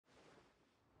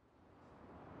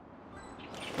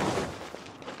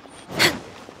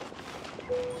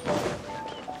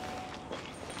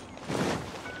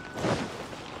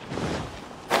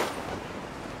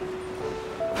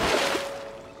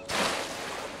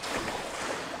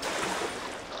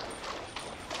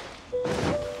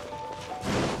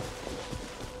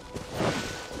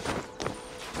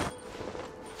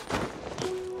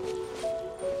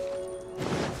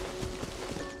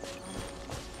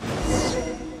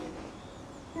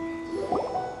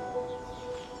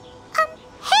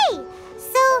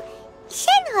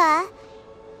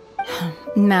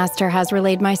Master has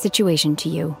relayed my situation to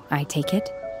you, I take it.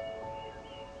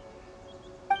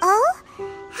 Oh?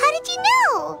 How did you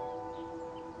know?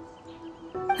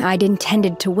 I'd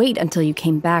intended to wait until you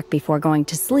came back before going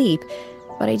to sleep,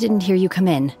 but I didn't hear you come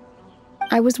in.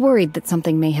 I was worried that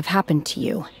something may have happened to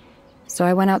you, so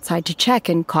I went outside to check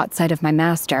and caught sight of my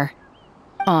master.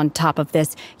 On top of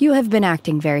this, you have been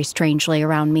acting very strangely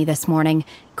around me this morning,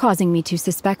 causing me to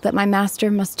suspect that my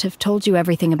master must have told you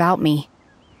everything about me.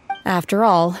 After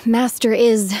all, Master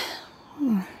is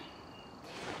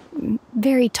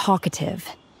very talkative.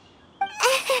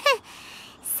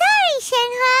 Sorry,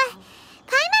 Shenhua.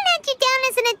 Paimon had you down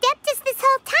as an adeptus this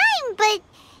whole time, but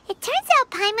it turns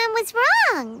out Paimon was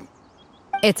wrong.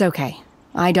 It's okay.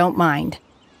 I don't mind.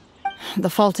 The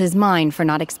fault is mine for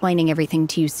not explaining everything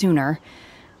to you sooner,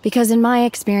 because in my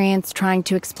experience, trying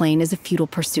to explain is a futile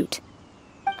pursuit.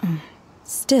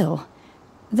 Still,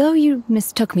 though you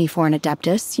mistook me for an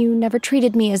adeptus, you never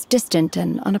treated me as distant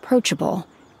and unapproachable.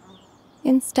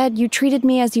 Instead, you treated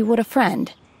me as you would a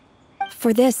friend.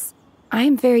 For this, I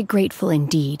am very grateful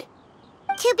indeed.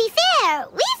 To be fair,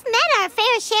 we've met our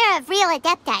fair share of real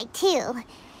adepti, too.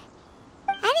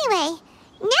 Anyway,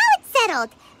 now it's settled.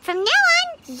 From now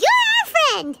on, you're our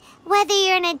friend. Whether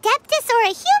you're an adeptus or a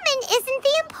human isn't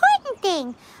the important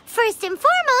thing. First and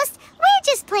foremost, we're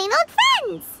just plain old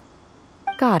friends.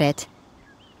 Got it.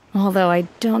 Although I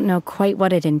don't know quite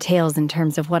what it entails in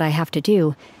terms of what I have to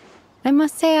do, I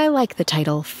must say I like the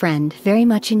title friend very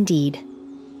much indeed.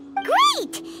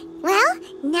 Great! Well,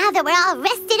 now that we're all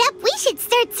rested up, we should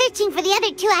start searching for the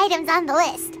other 2 items on the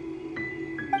list.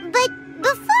 But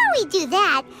before we do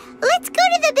that, let's go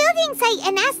to the building site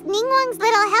and ask Ningguang's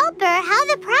little helper how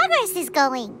the progress is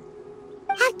going.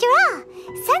 After all,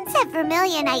 Sunset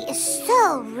Vermilionite is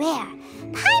so rare.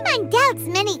 Paimon doubts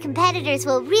many competitors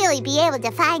will really be able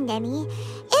to find any.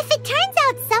 If it turns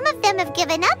out some of them have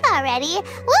given up already,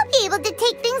 we'll be able to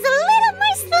take things a little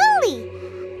more slowly.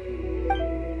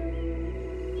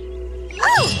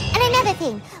 Oh, and another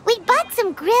thing. We bought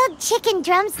some grilled chicken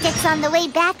drumsticks on the way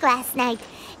back last night.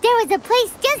 There was a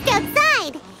place just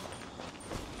outside.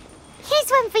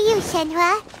 Here's one for you,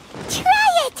 Shenhua.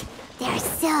 Try it! They're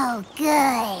so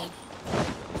good.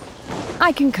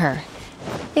 I concur.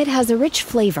 It has a rich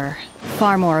flavor,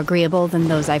 far more agreeable than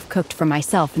those I've cooked for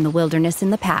myself in the wilderness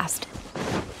in the past.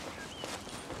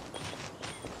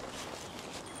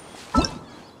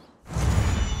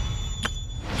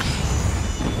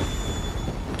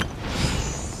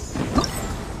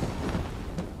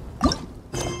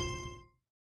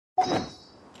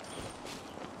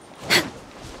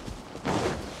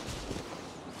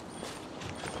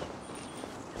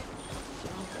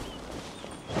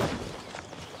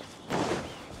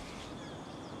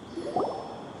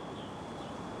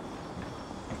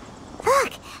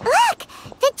 Look!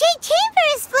 The Jade Chamber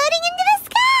is floating into the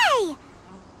sky!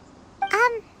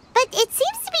 But it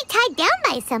seems to be tied down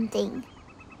by something.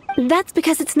 That's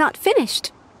because it's not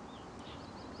finished.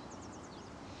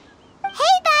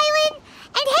 Hey, Bywin!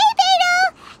 And hey,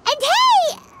 Beidou! And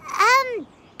hey!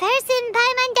 Person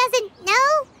Paimon doesn't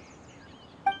know?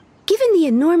 Given the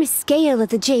enormous scale of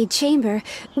the Jade Chamber,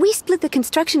 we split the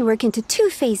construction work into 2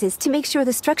 phases to make sure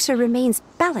the structure remains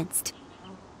balanced.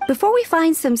 Before we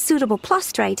find some suitable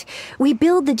plastrite, we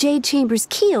build the Jade Chamber's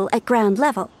keel at ground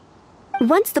level.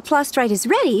 Once the plastrite is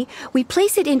ready, we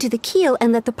place it into the keel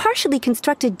and let the partially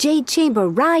constructed Jade Chamber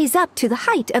rise up to the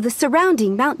height of the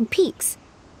surrounding mountain peaks.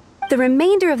 The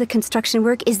remainder of the construction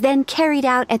work is then carried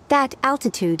out at that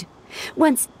altitude.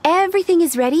 Once everything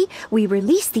is ready, we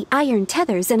release the iron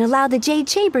tethers and allow the Jade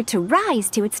Chamber to rise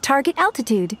to its target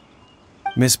altitude.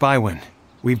 Miss Bywin,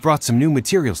 we've brought some new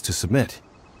materials to submit.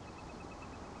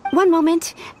 One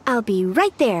moment, I'll be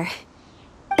right there.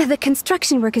 The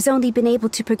construction work has only been able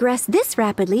to progress this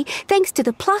rapidly thanks to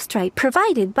the plastrite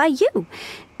provided by you.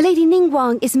 Lady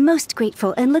Ningguang is most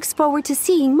grateful and looks forward to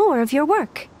seeing more of your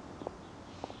work.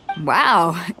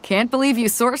 Wow, can't believe you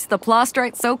sourced the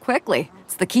plastrite so quickly.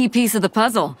 It's the key piece of the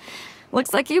puzzle.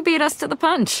 Looks like you beat us to the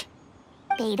punch.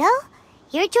 Beidou,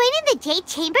 you're joining the Jade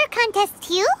Chamber contest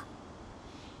too?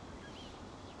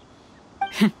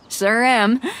 Sure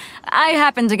am. I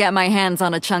happened to get my hands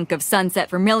on a chunk of Sunset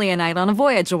Vermilionite on a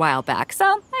voyage a while back,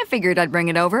 so I figured I'd bring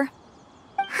it over.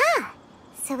 Huh.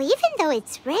 So even though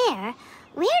it's rare,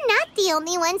 we're not the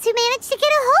only ones who managed to get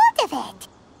a hold of it.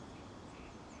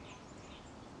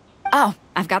 Oh,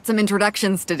 I've got some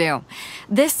introductions to do.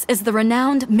 This is the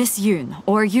renowned Miss Yun,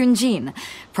 or Yunjin,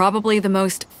 probably the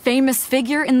most famous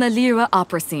figure in the Liyue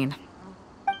opera scene.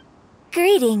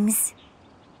 Greetings.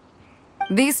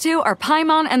 These 2 are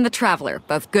Paimon and the Traveler,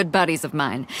 both good buddies of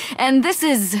mine. And this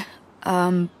is,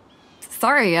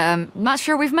 sorry, not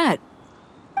sure we've met.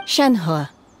 Shenhe.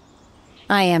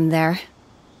 I am their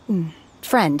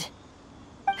friend.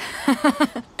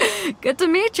 Good to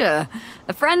meet you.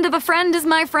 A friend of a friend is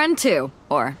my friend too.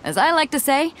 Or, as I like to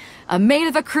say, a mate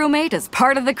of a crewmate is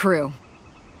part of the crew.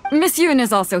 Miss Yoon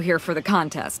is also here for the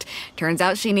contest. Turns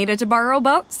out she needed to borrow a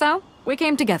boat, so we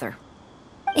came together.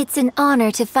 It's an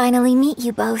honor to finally meet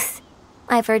you both.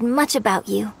 I've heard much about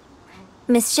you.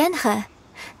 Miss Shenhe,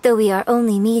 though we are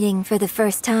only meeting for the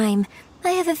first time,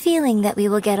 I have a feeling that we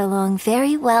will get along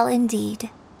very well indeed.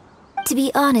 To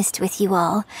be honest with you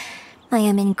all, I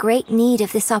am in great need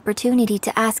of this opportunity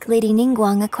to ask Lady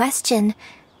Ningguang a question.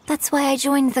 That's why I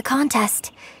joined the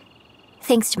contest.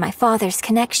 Thanks to my father's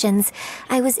connections,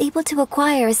 I was able to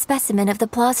acquire a specimen of the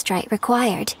plastrite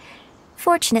required.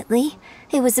 Fortunately,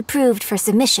 it was approved for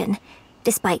submission,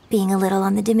 despite being a little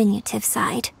on the diminutive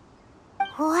side.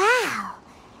 Wow.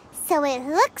 So it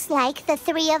looks like the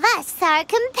three of us are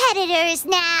competitors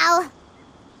now.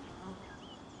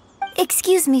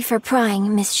 Excuse me for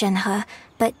prying, Miss Shenhe,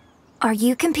 but are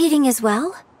you competing as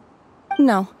well?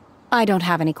 No, I don't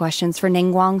have any questions for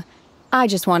Ningguang. I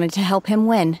just wanted to help him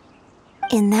win.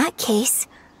 In that case,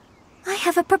 I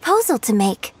have a proposal to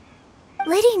make.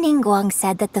 Lady Ningguang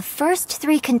said that the first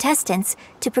 3 contestants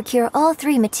to procure all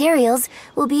 3 materials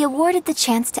will be awarded the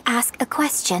chance to ask a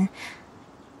question.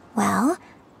 Well,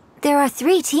 there are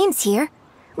 3 teams here.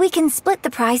 We can split the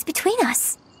prize between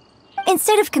us.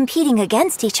 Instead of competing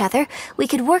against each other, we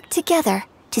could work together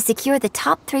to secure the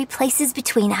top 3 places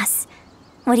between us.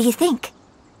 What do you think?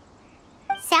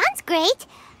 Sounds great,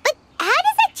 but how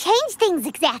does that change things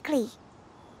exactly?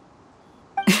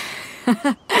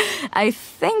 I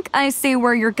think I see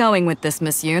where you're going with this,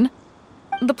 Miss Yoon.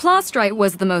 The plastrite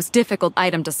was the most difficult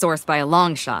item to source by a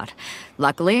long shot.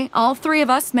 Luckily, all 3 of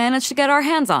us managed to get our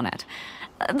hands on it.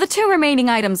 The 2 remaining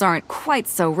items aren't quite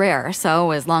so rare,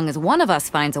 so as long as one of us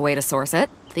finds a way to source it,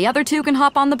 the other 2 can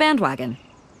hop on the bandwagon.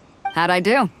 How'd I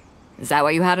do? Is that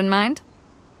what you had in mind?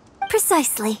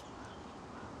 Precisely.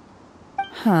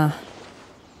 Huh.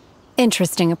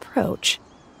 Interesting approach.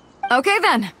 Okay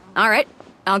then. All right.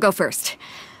 I'll go first.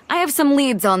 I have some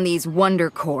leads on these wonder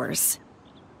cores.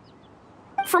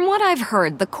 From what I've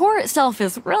heard, the core itself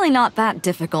is really not that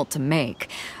difficult to make.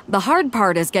 The hard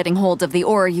part is getting hold of the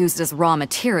ore used as raw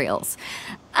materials.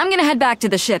 I'm gonna head back to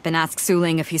the ship and ask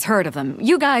Seelie if he's heard of them.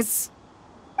 You guys...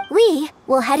 We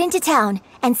will head into town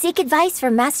and seek advice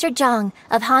from Master Zhang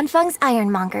of Hanfeng's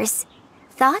Ironmongers.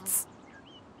 Thoughts?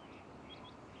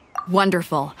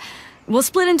 Wonderful. We'll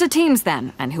split into teams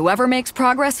then, and whoever makes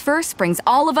progress first brings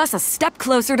all of us a step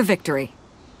closer to victory.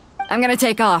 I'm gonna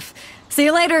take off. See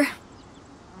you later.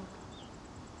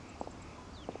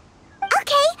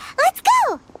 Okay, let's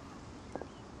go!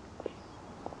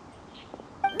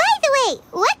 By the way,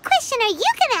 what question are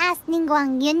you gonna ask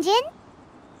Ningguang, Yunjin?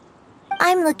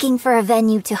 I'm looking for a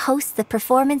venue to host the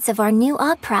performance of our new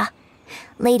opera.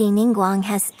 Lady Ningguang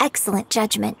has excellent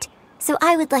judgment, so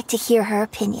I would like to hear her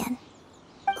opinion.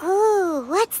 Ooh,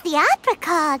 what's the opera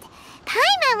called?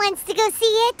 Paimon wants to go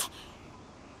see it.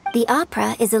 The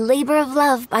opera is a labor of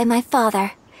love by my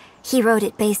father. He wrote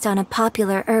it based on a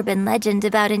popular urban legend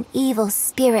about an evil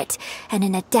spirit and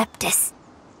an adeptus.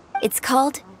 It's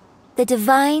called The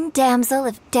Divine Damsel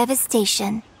of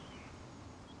Devastation.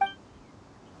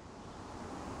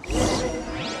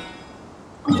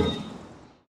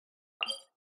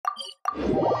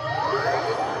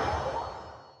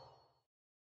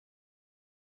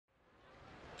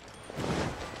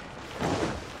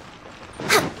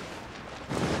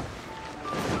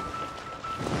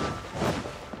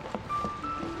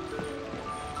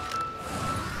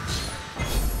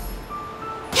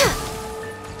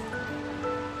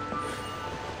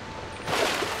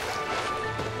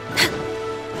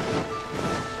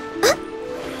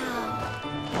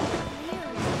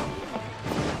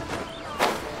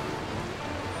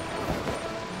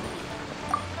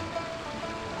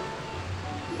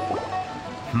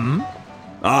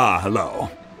 Ah, hello.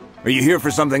 Are you here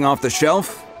for something off the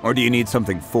shelf, or do you need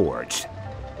something forged?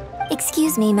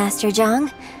 Excuse me, Master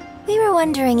Zhang. We were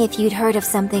wondering if you'd heard of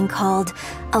something called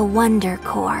a wonder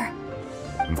core.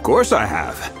 Of course I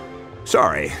have.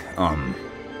 Sorry,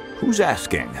 who's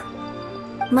asking?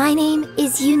 My name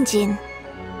is Yunjin.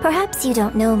 Perhaps you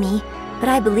don't know me, but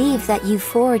I believe that you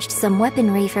forged some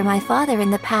weaponry for my father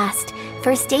in the past,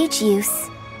 for stage use.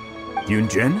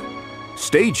 Yunjin?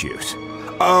 Stage use?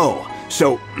 Oh,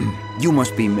 so you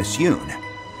must be Miss Yoon.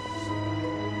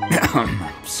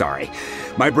 Sorry,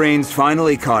 my brain's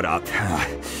finally caught up.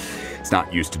 It's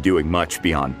not used to doing much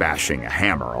beyond bashing a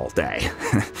hammer all day.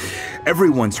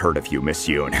 Everyone's heard of you, Miss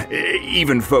Yoon.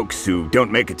 Even folks who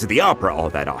don't make it to the opera all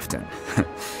that often.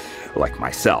 Like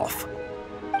myself.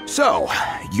 So,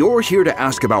 you're here to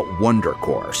ask about wonder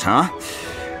cores, huh?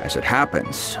 As it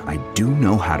happens, I do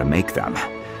know how to make them.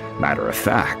 Matter of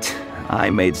fact, I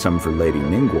made some for Lady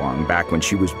Ningguang back when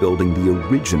she was building the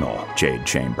original Jade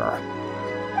Chamber.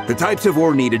 The types of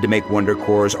ore needed to make wonder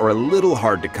cores are a little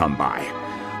hard to come by.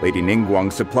 Lady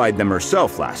Ningguang supplied them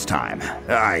herself last time.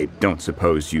 I don't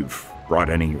suppose you've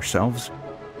brought any yourselves?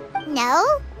 No,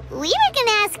 we were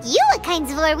gonna ask you what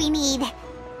kinds of ore we need.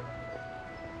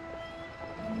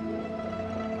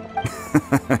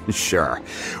 Sure.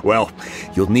 Well,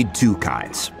 you'll need two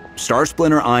kinds. Star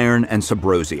Splinter Iron and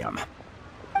Subrosium.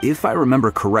 If I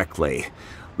remember correctly,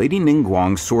 Lady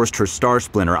Ningguang sourced her Star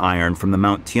Splinter Iron from the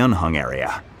Mount Tianheng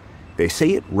area. They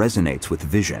say it resonates with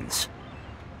visions.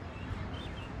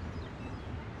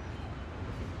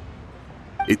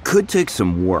 It could take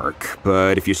some work,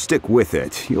 but if you stick with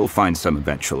it, you'll find some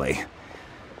eventually.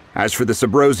 As for the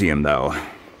Subrosium, though,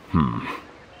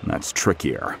 that's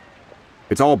trickier.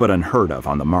 It's all but unheard of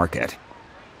on the market.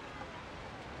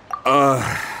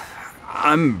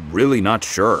 I'm really not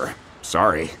sure.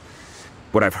 Sorry.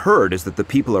 What I've heard is that the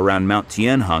people around Mount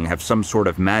Tianheng have some sort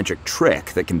of magic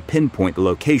trick that can pinpoint the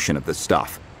location of the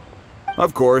stuff.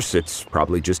 Of course, it's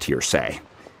probably just hearsay.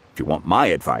 If you want my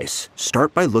advice,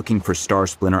 start by looking for Star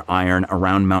Splinter Iron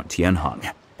around Mount Tianheng.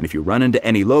 And if you run into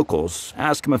any locals,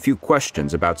 ask them a few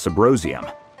questions about Subrosium.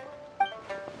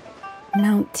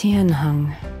 Mount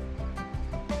Tianheng.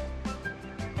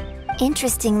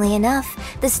 Interestingly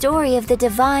enough, the story of the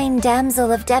divine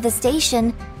damsel of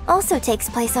devastation also takes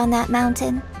place on that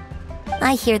mountain.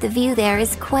 I hear the view there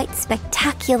is quite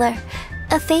spectacular.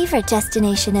 A favorite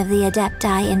destination of the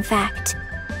Adepti, in fact.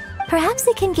 Perhaps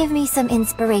it can give me some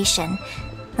inspiration.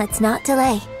 Let's not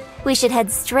delay. We should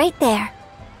head straight there.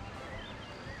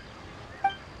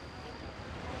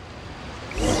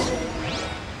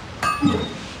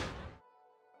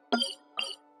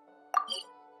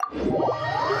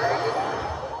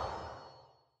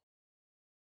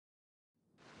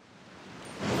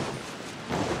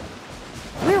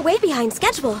 We're way behind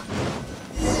schedule.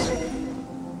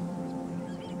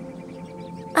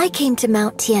 I came to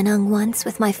Mount Tianheng once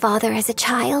with my father as a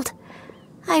child.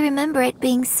 I remember it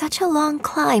being such a long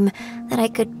climb that I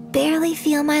could barely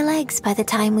feel my legs by the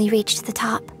time we reached the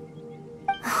top.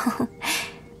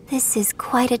 This is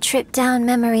quite a trip down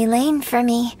memory lane for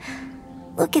me.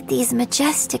 Look at these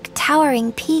majestic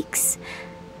towering peaks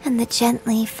and the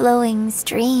gently flowing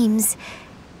streams.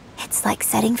 It's like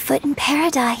setting foot in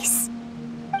paradise.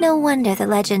 No wonder the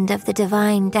legend of the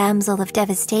divine damsel of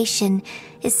devastation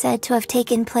is said to have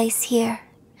taken place here.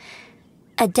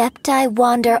 Adepti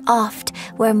wander oft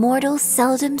where mortals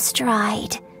seldom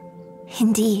stride.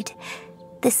 Indeed,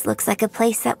 this looks like a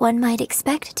place that one might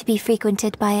expect to be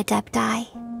frequented by Adepti.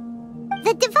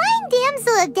 The Divine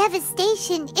Damsel of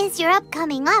Devastation is your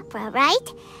upcoming opera, right?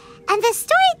 And the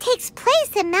story takes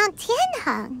place in Mount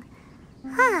Tianheng.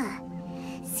 Huh.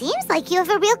 Seems like you have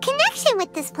a real connection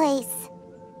with this place.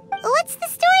 What's the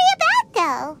story about,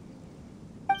 though?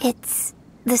 It's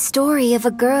the story of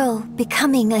a girl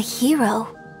becoming a hero.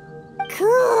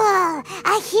 Cool!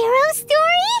 A hero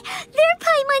story? They're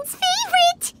Paimon's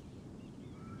favorite!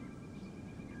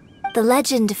 The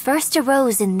legend first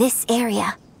arose in this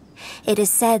area. It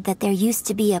is said that there used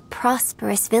to be a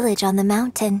prosperous village on the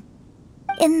mountain.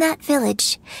 In that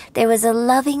village, there was a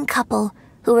loving couple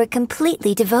who were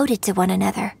completely devoted to one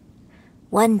another.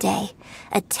 One day,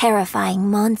 a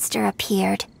terrifying monster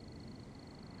appeared.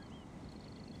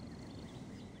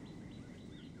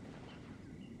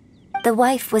 The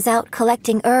wife was out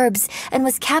collecting herbs and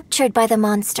was captured by the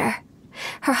monster.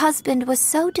 Her husband was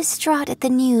so distraught at the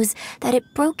news that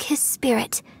it broke his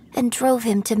spirit and drove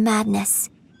him to madness.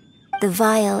 The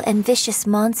vile and vicious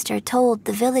monster told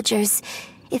the villagers,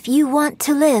 "If you want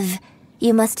to live,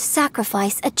 you must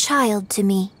sacrifice a child to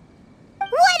me."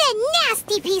 What a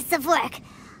nasty piece of work!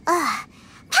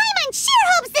 Paimon sure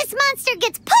hopes this monster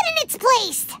gets put in its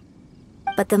place!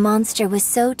 But the monster was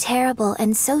so terrible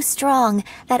and so strong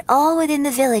that all within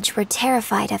the village were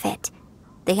terrified of it.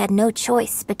 They had no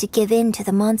choice but to give in to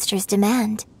the monster's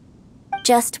demand.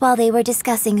 Just while they were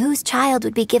discussing whose child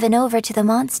would be given over to the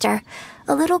monster,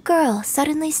 a little girl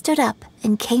suddenly stood up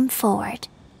and came forward.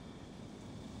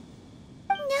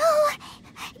 No!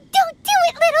 Don't do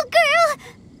it, little girl!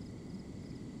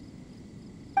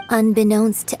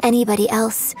 Unbeknownst to anybody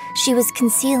else, she was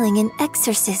concealing an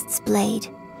exorcist's blade.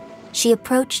 She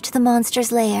approached the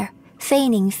monster's lair,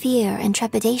 feigning fear and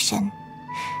trepidation.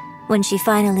 When she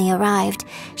finally arrived,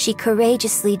 she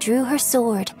courageously drew her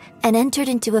sword and entered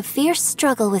into a fierce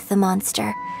struggle with the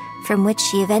monster, from which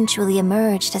she eventually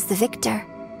emerged as the victor.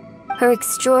 Her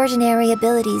extraordinary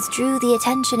abilities drew the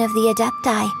attention of the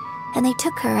Adepti, and they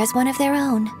took her as one of their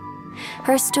own.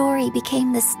 Her story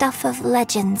became the stuff of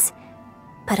legends.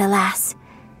 But alas,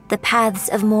 the paths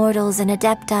of mortals and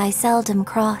Adepti seldom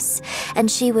cross,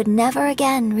 and she would never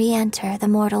again re-enter the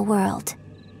mortal world.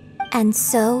 And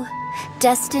so,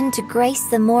 destined to grace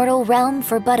the mortal realm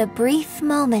for but a brief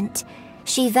moment,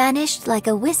 she vanished like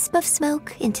a wisp of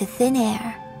smoke into thin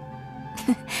air.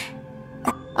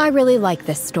 I really like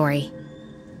this story.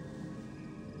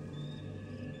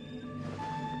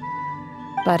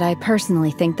 But I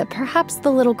personally think that perhaps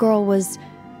the little girl was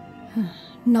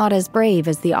not as brave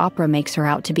as the opera makes her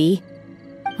out to be.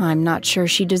 I'm not sure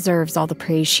she deserves all the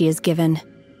praise she is given.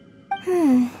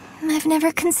 I've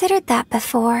never considered that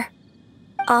before.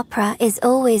 Opera is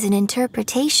always an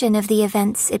interpretation of the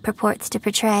events it purports to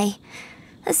portray.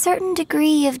 A certain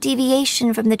degree of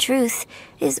deviation from the truth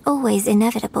is always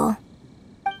inevitable.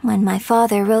 When my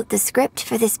father wrote the script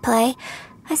for this play,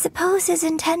 I suppose his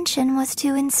intention was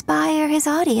to inspire his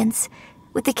audience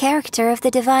with the character of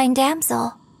the divine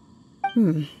damsel.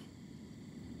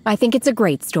 I think it's a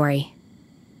great story.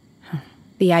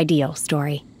 The ideal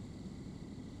story.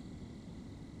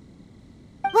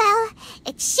 Well,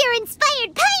 it sure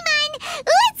inspired Paimon!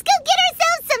 Let's go get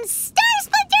ourselves some Star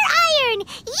Splinter Iron!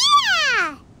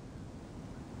 Yeah!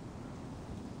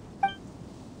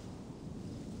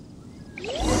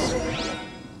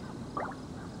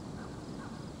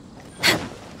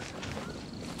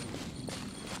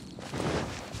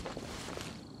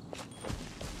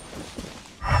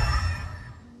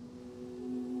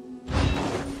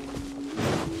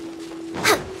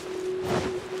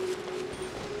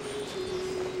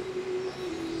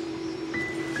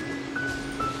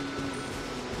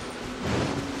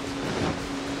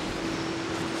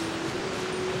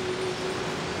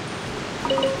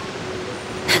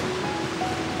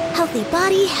 Healthy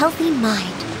body, healthy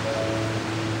mind.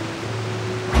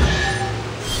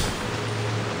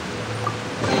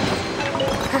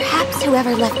 Perhaps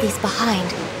whoever left these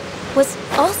behind was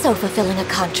also fulfilling a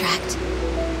contract.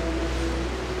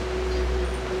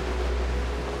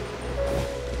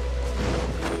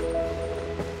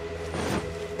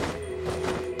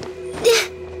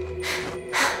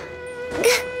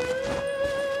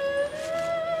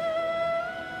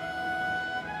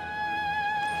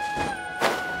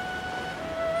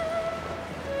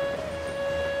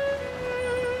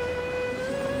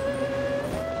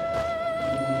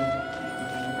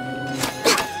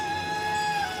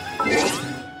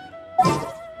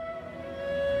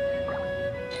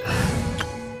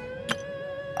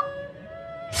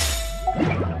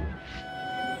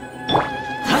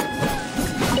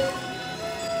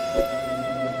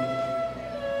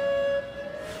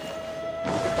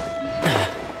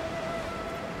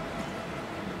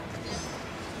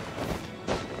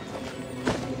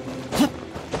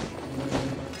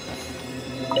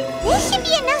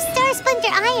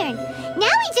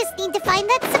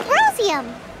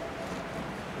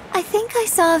 I think I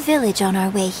saw a village on our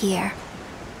way here.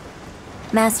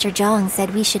 Master Zhang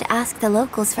said we should ask the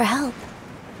locals for help.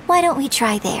 Why don't we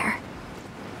try there?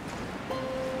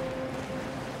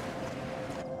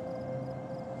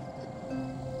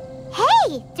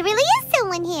 Hey, there really is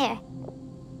someone here.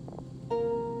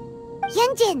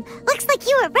 Yunjin, looks like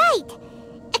you were right.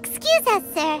 Excuse us,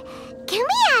 sir. Can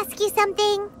we ask you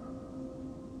something?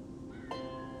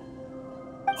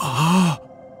 Huh.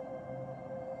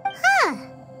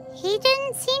 He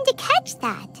didn't seem to catch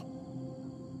that.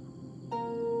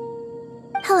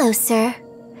 Hello, sir.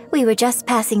 We were just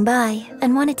passing by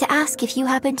and wanted to ask if you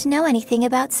happen to know anything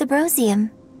about Subrosium.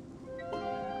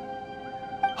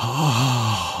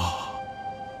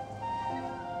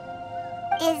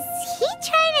 Is he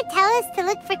trying to tell us to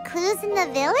look for clues in the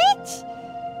village?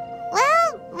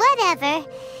 Well, whatever.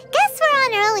 Guess we're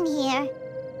on our own here.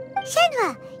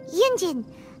 Shenhua, Yunjin,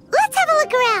 let's have a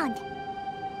look around.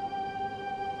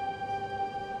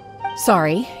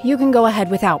 Sorry, you can go ahead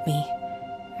without me.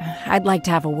 I'd like to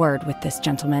have a word with this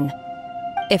gentleman.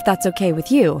 If that's okay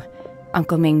with you,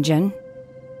 Uncle Mingjin.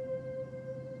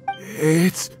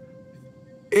 It's...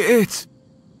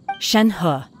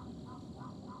 Shenhe.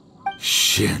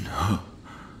 Shenhe.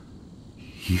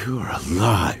 You're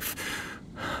alive.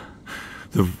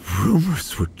 The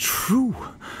rumors were true.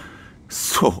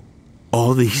 So,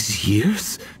 all these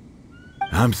years?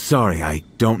 I'm sorry, I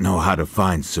don't know how to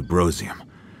find Subrosium.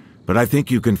 But I think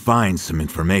you can find some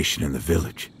information in the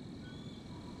village.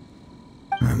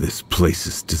 This place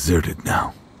is deserted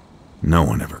now. No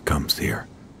one ever comes here.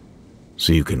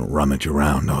 so you can rummage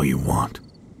around all you want.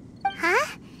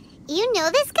 Huh? You know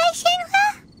this guy,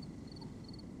 Shenhua?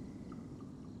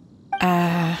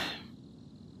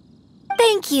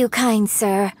 Thank you, kind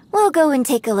sir. We'll go and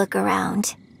take a look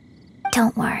around.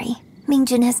 Don't worry.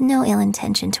 Mingjun has no ill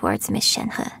intention towards Miss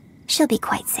Shenhe. She'll be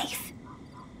quite safe.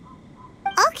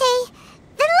 Okay,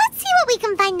 then let's see what we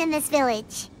can find in this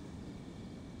village.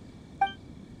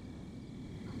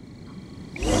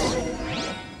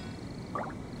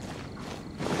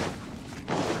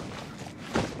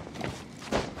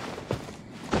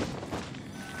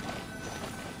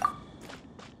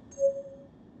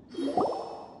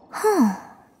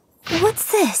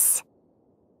 What's this?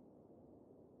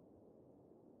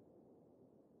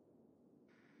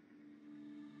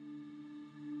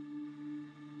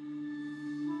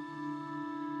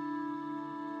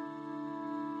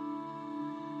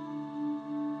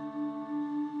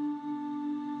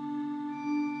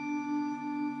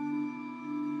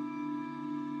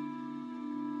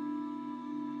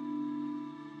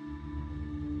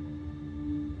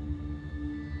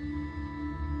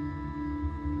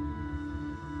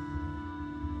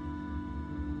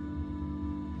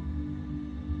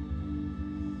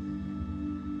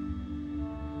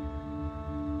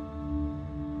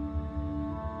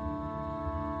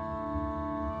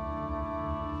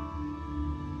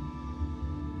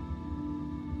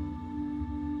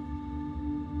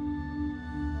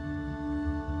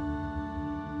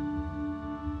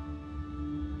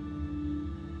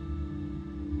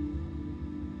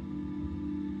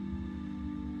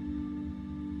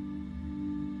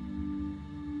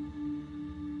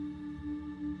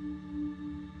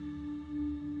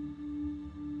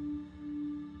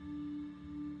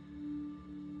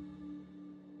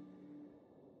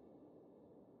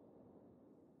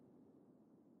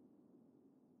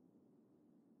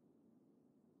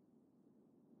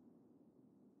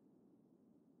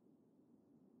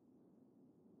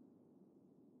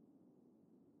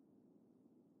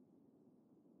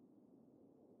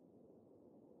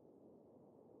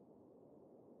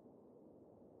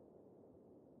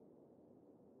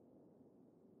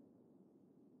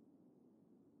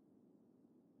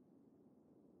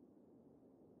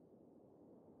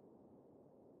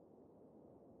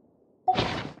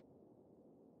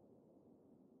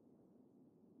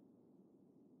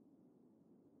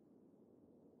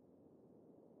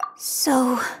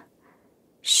 So,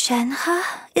 Shenhe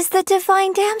is the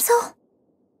divine damsel?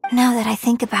 Now that I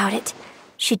think about it,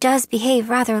 she does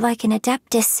behave rather like an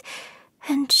adeptus,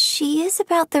 and she is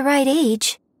about the right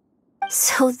age.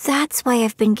 So that's why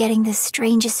I've been getting the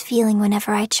strangest feeling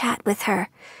whenever I chat with her.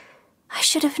 I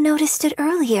should have noticed it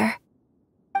earlier.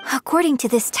 According to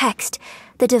this text,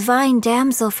 the divine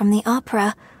damsel from the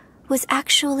opera was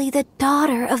actually the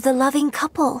daughter of the loving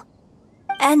couple.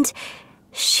 And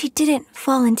she didn't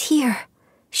volunteer.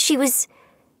 She was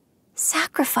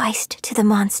sacrificed to the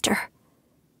monster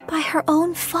by her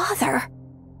own father.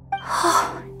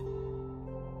 Oh,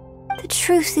 the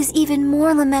truth is even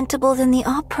more lamentable than the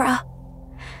opera.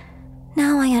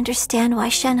 Now I understand why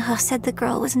Shenhe said the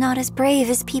girl was not as brave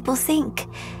as people think.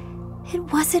 It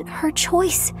wasn't her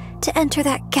choice to enter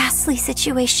that ghastly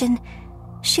situation.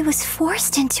 She was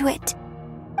forced into it.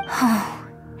 Oh,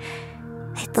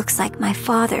 it looks like my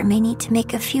father may need to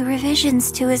make a few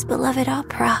revisions to his beloved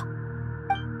opera.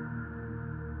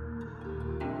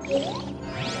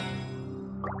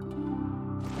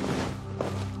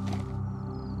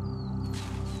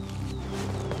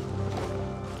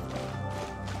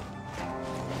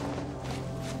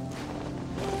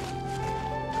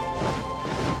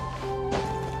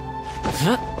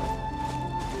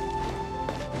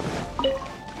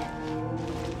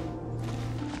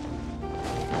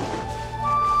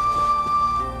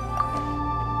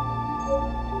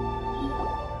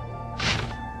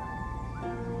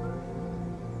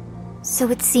 So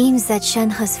it seems that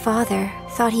Shenhe's father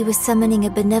thought he was summoning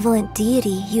a benevolent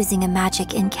deity using a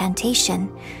magic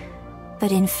incantation.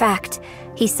 But in fact,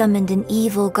 he summoned an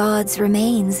evil god's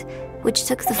remains, which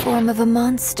took the form of a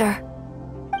monster.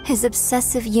 His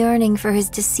obsessive yearning for his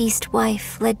deceased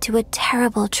wife led to a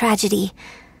terrible tragedy.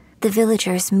 The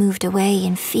villagers moved away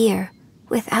in fear,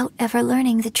 without ever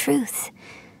learning the truth.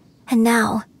 And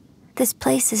now, this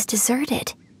place is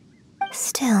deserted.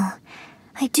 Still,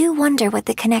 I do wonder what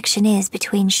the connection is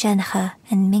between Shenhe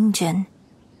and Mingjun.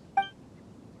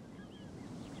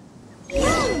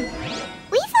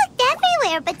 We've looked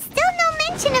everywhere, but still no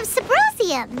mention of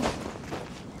Symposium.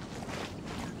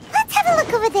 Let's have a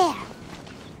look over there.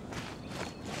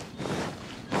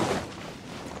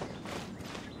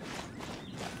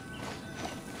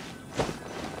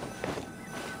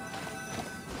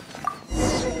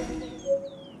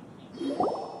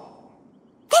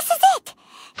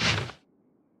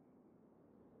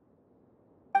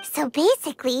 So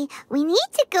basically, we need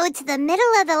to go to the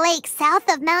middle of the lake south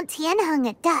of Mount Tianheng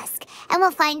at dusk, and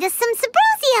we'll find us some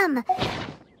Sybrosium!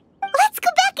 Let's go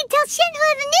back and tell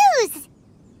Shenhua the news!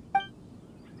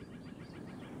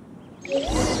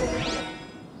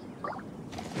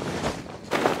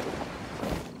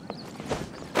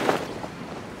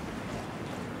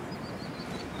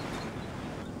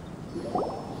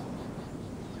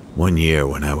 One year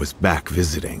when I was back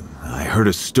visiting, I heard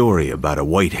a story about a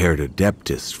white-haired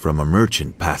adeptess from a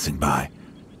merchant passing by.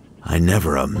 I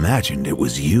never imagined it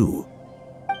was you.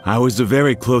 I was a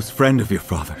very close friend of your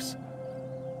father's.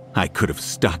 I could have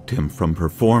stopped him from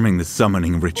performing the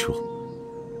summoning ritual.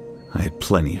 I had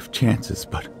plenty of chances,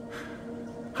 but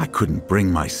I couldn't bring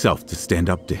myself to stand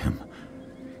up to him.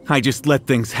 I just let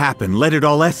things happen, let it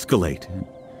all escalate.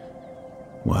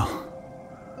 Well,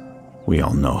 we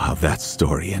all know how that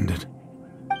story ended.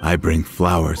 I bring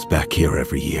flowers back here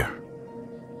every year.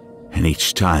 And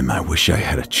each time I wish I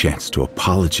had a chance to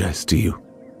apologize to you.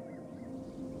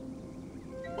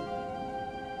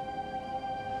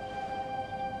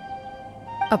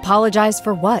 Apologize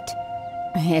for what?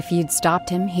 If you'd stopped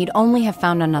him, he'd only have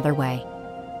found another way.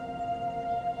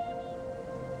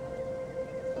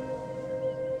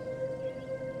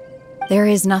 There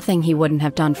is nothing he wouldn't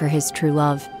have done for his true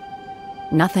love.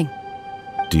 Nothing.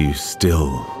 Do you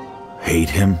still hate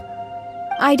him?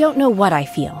 I don't know what I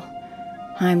feel.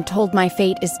 I'm told my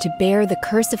fate is to bear the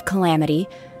curse of calamity,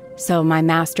 so my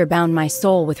master bound my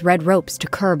soul with red ropes to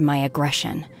curb my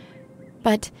aggression.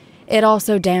 But it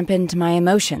also dampened my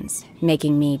emotions,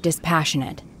 making me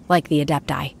dispassionate, like the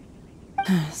Adepti.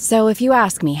 So if you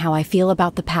ask me how I feel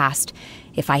about the past,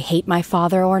 if I hate my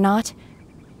father or not,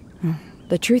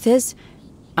 the truth is,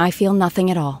 I feel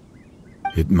nothing at all.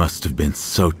 It must have been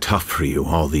so tough for you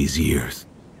all these years.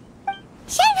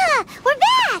 Shenhua, we're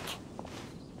back!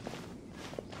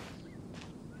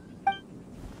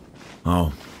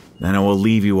 Oh, then I will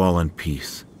leave you all in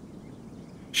peace.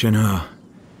 Shenhua,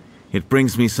 it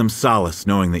brings me some solace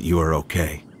knowing that you are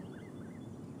okay.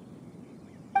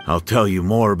 I'll tell you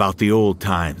more about the old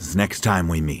times next time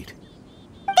we meet.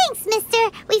 Thanks, mister.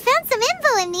 We found some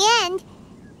info in the end.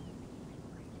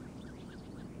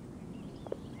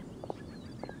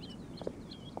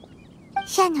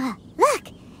 Shenhua, look!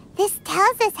 This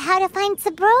tells us how to find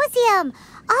Sybrosium.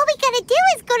 All we gotta do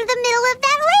is go to the middle of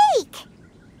that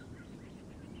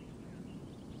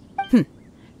lake!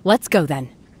 Let's go then.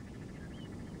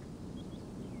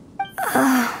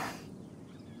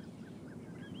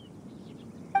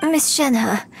 Miss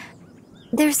Shenhe,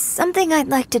 there's something I'd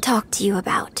like to talk to you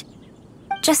about.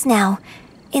 Just now,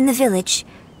 in the village,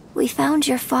 we found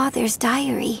your father's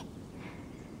diary.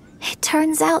 It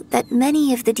turns out that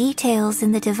many of the details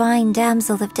in the Divine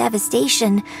Damsel of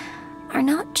Devastation are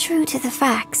not true to the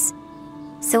facts,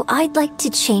 so I'd like to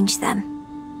change them.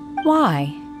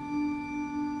 Why?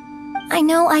 I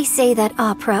know I say that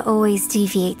opera always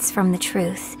deviates from the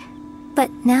truth, but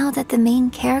now that the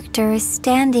main character is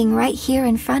standing right here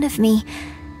in front of me,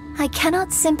 I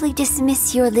cannot simply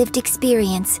dismiss your lived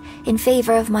experience in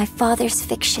favor of my father's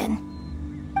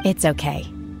fiction. It's okay.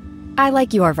 I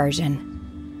like your version.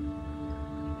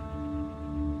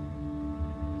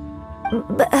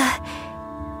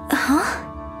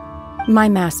 My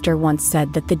master once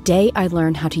said that the day I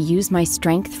learn how to use my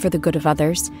strength for the good of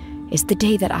others is the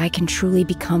day that I can truly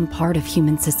become part of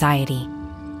human society.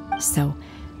 So,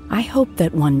 I hope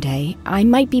that one day I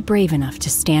might be brave enough to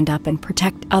stand up and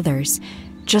protect others,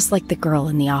 just like the girl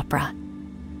in the opera.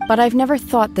 But I've never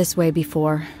thought this way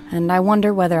before, and I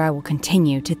wonder whether I will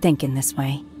continue to think in this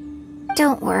way.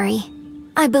 Don't worry.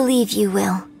 I believe you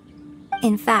will.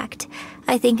 In fact,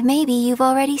 I think maybe you've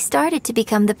already started to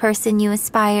become the person you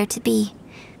aspire to be.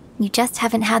 You just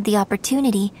haven't had the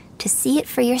opportunity to see it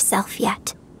for yourself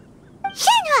yet.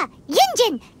 Shenhua!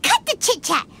 Yunjin! Cut the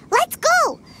chit-chat! Let's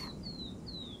go!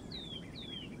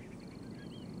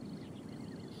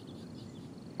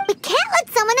 We can't let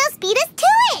someone else beat us to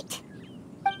it!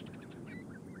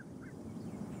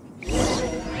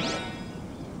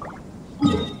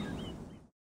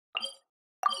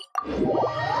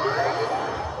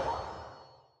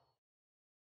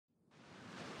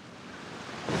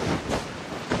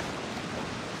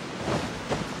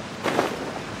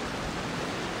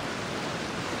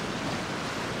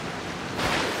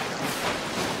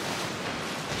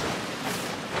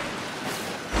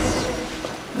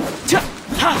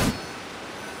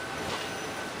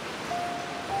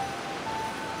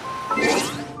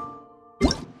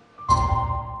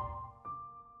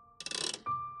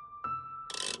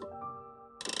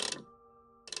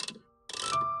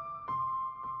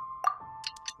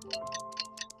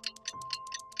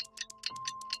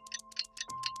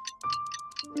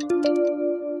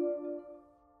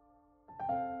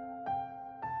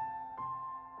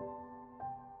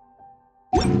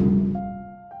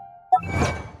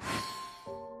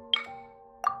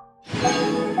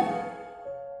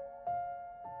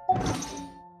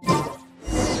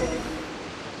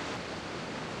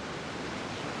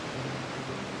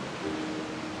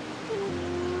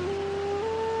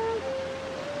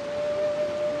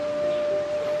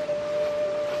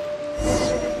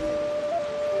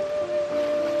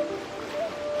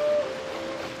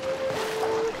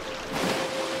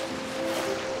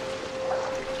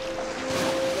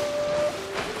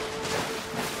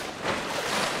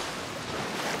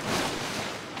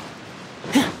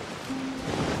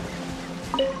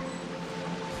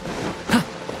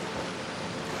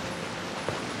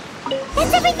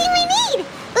 That's everything we need!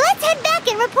 Let's head back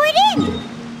and report in!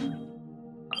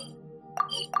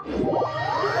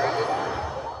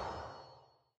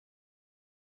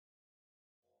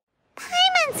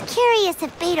 Paimon's curious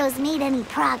if Beto's made any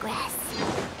progress.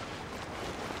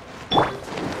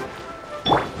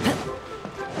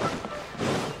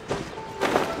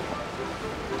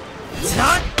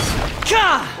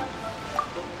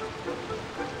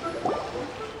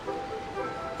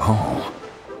 Oh,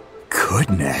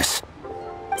 goodness.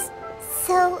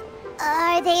 So,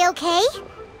 are they okay?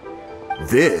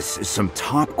 This is some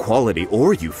top-quality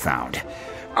ore you found.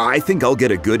 I think I'll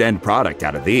get a good end product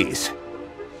out of these.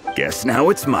 Guess now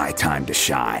it's my time to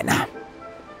shine.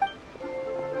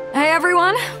 Hey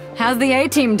everyone, how's the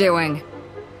A-team doing?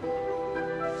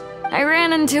 I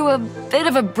ran into a bit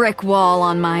of a brick wall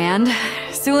on my end.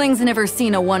 Seeling's never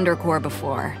seen a Wonder Core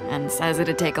before, and says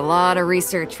it'd take a lot of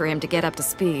research for him to get up to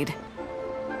speed.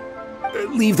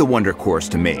 Leave the Wonder Cores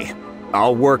to me.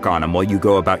 I'll work on them while you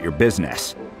go about your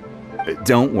business.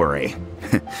 Don't worry.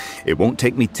 It won't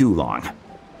take me too long.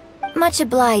 Much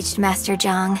obliged, Master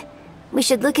Zhang. We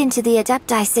should look into the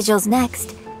Adepti sigils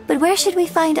next, but where should we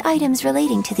find items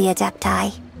relating to the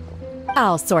Adepti?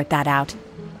 I'll sort that out.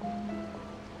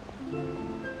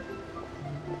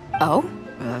 Oh?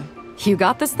 You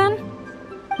got this then?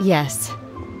 Yes.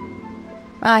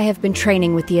 I have been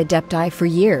training with the Adepti for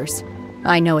years.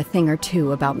 I know a thing or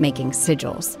two about making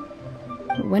sigils.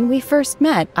 When we first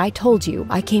met, I told you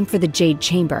I came for the Jade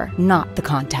Chamber, not the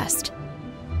contest.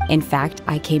 In fact,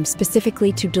 I came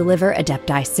specifically to deliver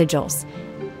Adepti sigils.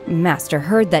 Master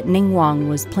heard that Ningguang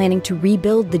was planning to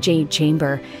rebuild the Jade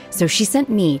Chamber, so she sent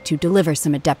me to deliver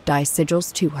some Adepti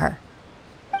sigils to her.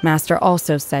 Master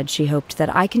also said she hoped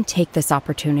that I can take this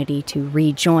opportunity to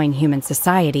rejoin human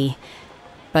society.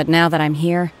 But now that I'm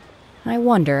here, I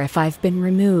wonder if I've been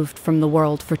removed from the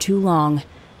world for too long.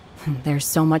 There's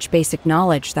so much basic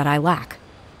knowledge that I lack.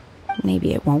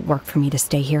 Maybe it won't work for me to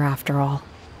stay here after all.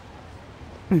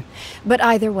 But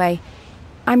either way,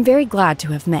 I'm very glad to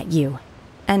have met you,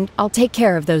 and I'll take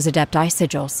care of those Adepti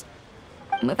sigils.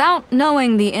 Without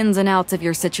knowing the ins and outs of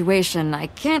your situation, I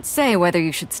can't say whether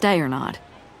you should stay or not.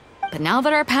 But now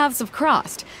that our paths have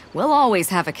crossed, we'll always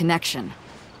have a connection.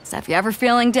 So if you're ever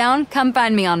feeling down, come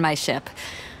find me on my ship.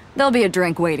 There'll be a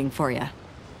drink waiting for you.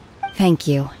 Thank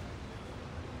you.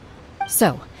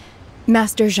 So,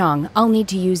 Master Zhang, I'll need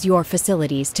to use your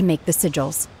facilities to make the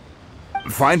sigils.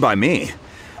 Fine by me.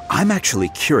 I'm actually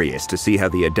curious to see how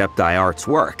the Adepti arts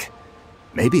work.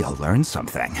 Maybe I'll learn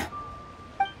something.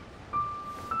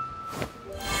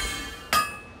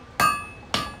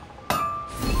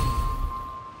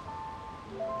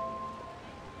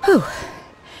 Whew.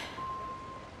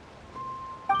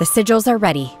 The sigils are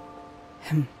ready.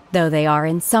 Though they are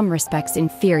in some respects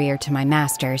inferior to my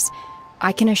master's,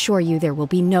 I can assure you there will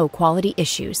be no quality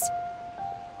issues.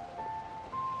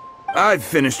 I've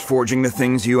finished forging the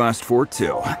things you asked for,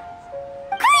 too.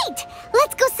 Great!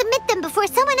 Let's go submit them before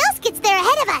someone else gets there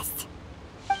ahead of us!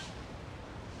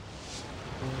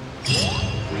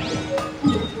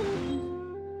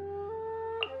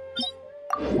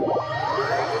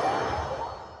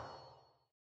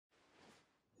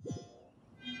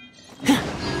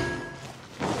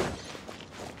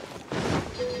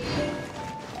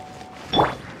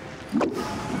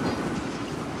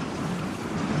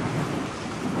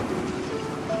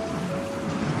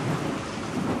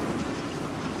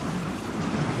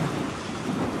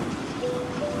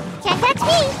 Can't touch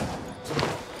me!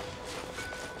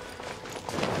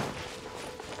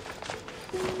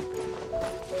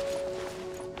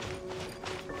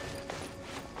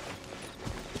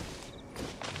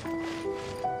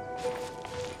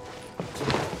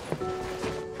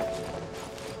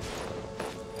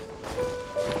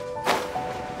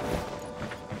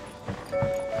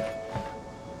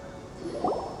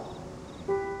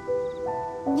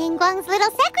 Ningguang's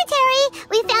little secretary!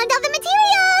 We found all the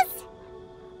materials!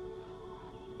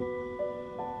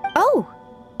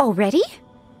 Already?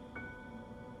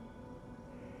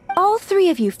 All three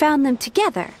of you found them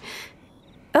together.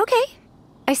 Okay,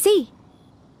 I see.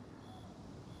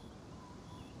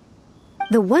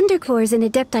 The Wonder Cores and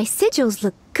Adepti Sigils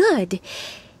look good.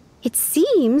 It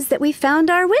seems that we found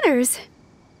our winners.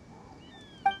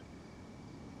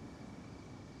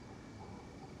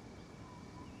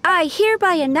 I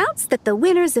hereby announce that the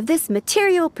winners of this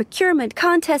material procurement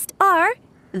contest are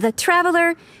the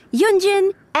Traveler,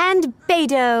 Yunjin, and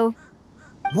Beidou.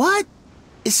 What?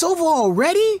 It's over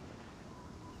already?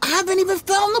 I haven't even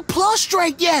found the plush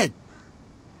yet!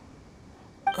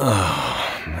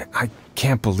 I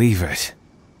can't believe it.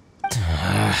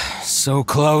 So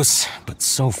close, but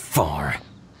so far.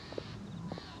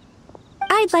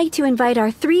 I'd like to invite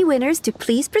our three winners to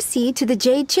please proceed to the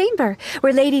Jade Chamber,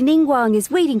 where Lady Ningguang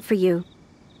is waiting for you.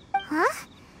 Huh?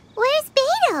 Where's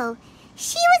Beidou?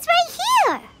 She was right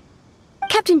here!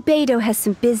 Captain Beidou has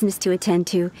some business to attend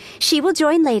to. She will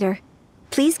join later.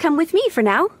 Please come with me for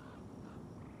now.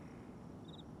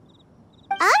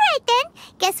 Alright then,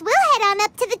 guess we'll head on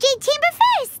up to the Jade Chamber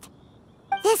first.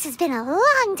 This has been a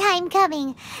long time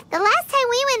coming. The last time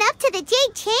we went up to the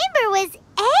Jade Chamber was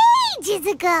ages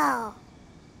ago.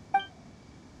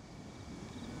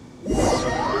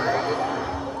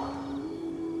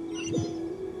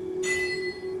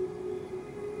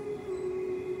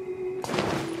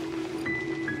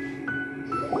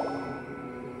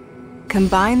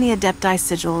 Combine the Adepti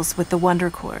Sigils with the Wonder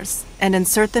Cores and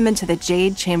insert them into the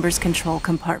Jade Chamber's control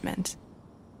compartment.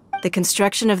 The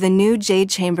construction of the new Jade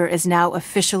Chamber is now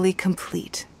officially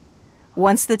complete.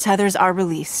 Once the tethers are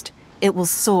released, it will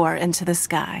soar into the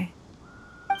sky.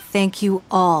 Thank you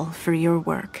all for your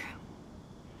work.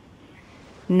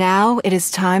 Now it is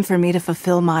time for me to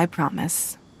fulfill my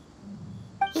promise.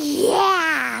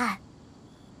 Yeah!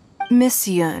 Miss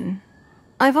Yun,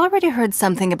 I've already heard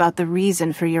something about the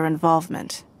reason for your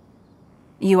involvement.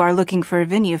 You are looking for a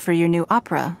venue for your new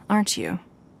opera, aren't you?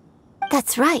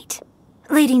 That's right.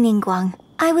 Lady Ningguang,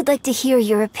 I would like to hear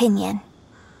your opinion.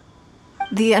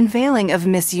 The unveiling of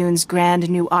Miss Yun's grand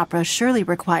new opera surely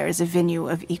requires a venue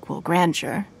of equal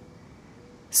grandeur.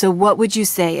 So what would you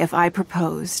say if I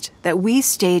proposed that we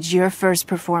stage your first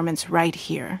performance right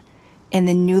here, in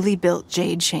the newly built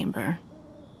Jade Chamber?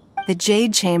 The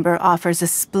Jade Chamber offers a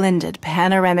splendid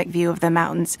panoramic view of the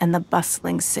mountains and the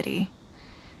bustling city.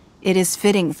 It is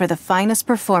fitting for the finest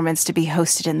performance to be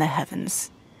hosted in the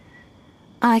heavens.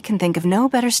 I can think of no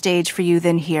better stage for you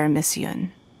than here, Miss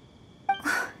Yun.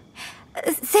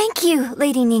 Thank you,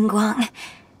 Lady Ningguang.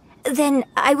 Then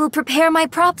I will prepare my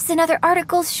props and other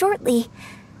articles shortly.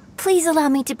 Please allow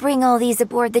me to bring all these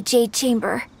aboard the Jade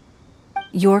Chamber.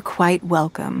 You're quite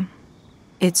welcome.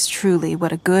 It's truly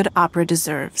what a good opera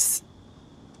deserves.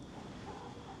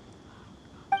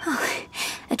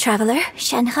 A Traveler,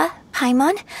 Shenhe,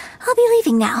 Paimon, I'll be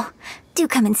leaving now. Do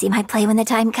come and see my play when the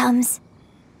time comes.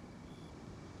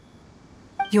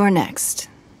 You're next.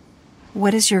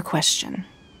 What is your question?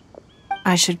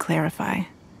 I should clarify.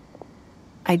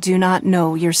 I do not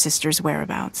know your sister's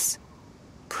whereabouts.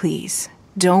 Please,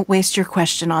 don't waste your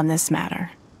question on this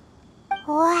matter.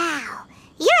 Wow,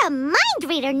 you're a mind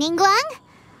reader, Ningguang.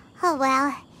 Oh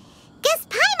well, guess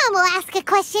Paimon will ask a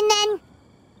question then.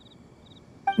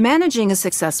 Managing a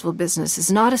successful business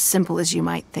is not as simple as you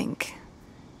might think.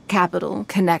 Capital,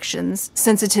 connections,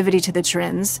 sensitivity to the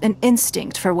trends, and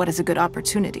instinct for what is a good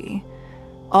opportunity.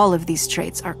 All of these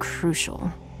traits are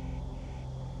crucial.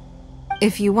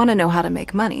 If you want to know how to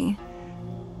make money,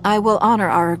 I will honor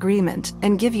our agreement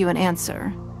and give you an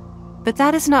answer. But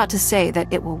that is not to say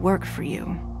that it will work for you.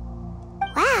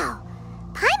 Wow,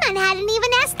 Paimon hadn't even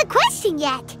asked the question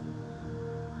yet.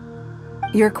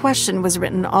 Your question was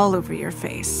written all over your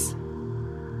face.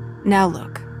 Now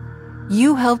look,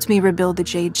 you helped me rebuild the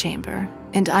Jade Chamber,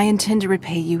 and I intend to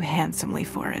repay you handsomely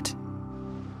for it.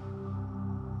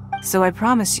 So I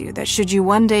promise you that should you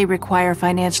one day require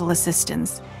financial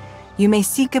assistance, you may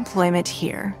seek employment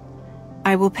here.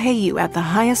 I will pay you at the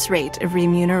highest rate of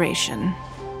remuneration.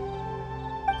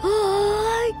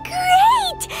 Oh,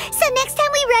 great! So next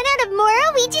time we run out of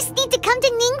Mora, we just need to come to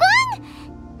Ningguang?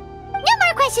 No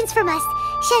more questions from us.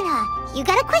 Shenhe, you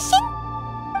got a question?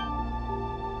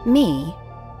 Me?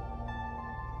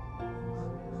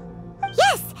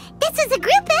 Yes, this is a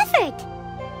group effort.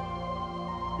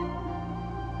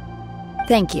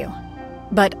 Thank you.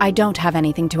 But I don't have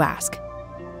anything to ask.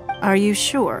 Are you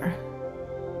sure?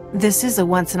 This is a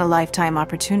once-in-a-lifetime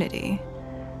opportunity.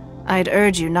 I'd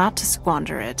urge you not to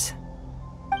squander it.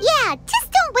 Yeah,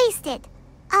 just don't waste it.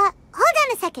 Hold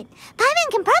on a second. Paimon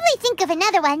can probably think of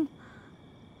another one.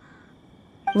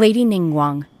 Lady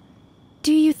Ningguang,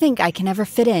 Do you think I can ever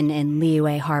fit in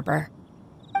Liyue Harbor?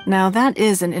 Now that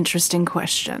is an interesting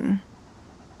question.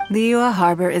 Liyue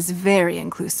Harbor is very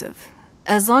inclusive.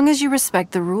 As long as you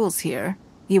respect the rules here,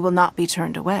 you will not be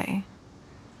turned away.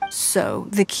 So,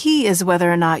 the key is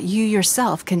whether or not you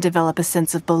yourself can develop a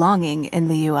sense of belonging in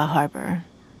Liyue Harbor.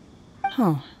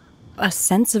 Huh. A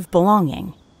sense of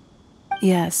belonging?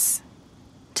 Yes.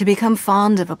 To become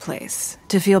fond of a place,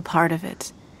 to feel part of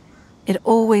it, it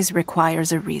always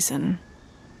requires a reason.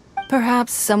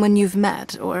 Perhaps someone you've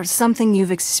met, or something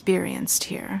you've experienced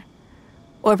here.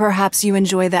 Or perhaps you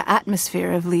enjoy the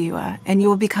atmosphere of Liyue and you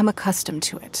will become accustomed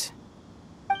to it.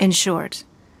 In short,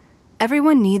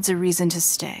 everyone needs a reason to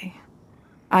stay.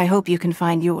 I hope you can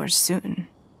find yours soon.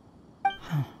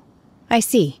 I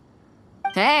see.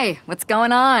 Hey, what's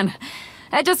going on?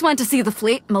 I just went to see the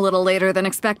fleet a little later than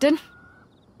expected.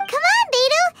 Come on,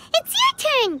 Beidou! It's your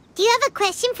turn! Do you have a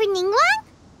question for Ningguang?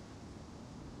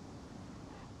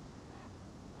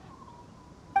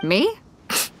 Me?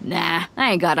 Nah,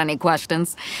 I ain't got any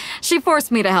questions. She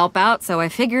forced me to help out, so I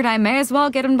figured I may as well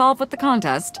get involved with the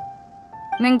contest.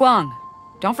 Ningguang,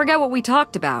 don't forget what we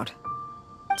talked about.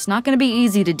 It's not gonna be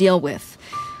easy to deal with.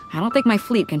 I don't think my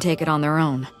fleet can take it on their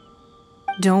own.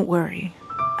 Don't worry.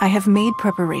 I have made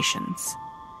preparations.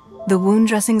 The wound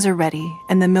dressings are ready,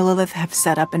 and the Millilith have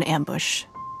set up an ambush.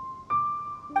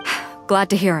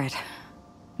 Glad to hear it.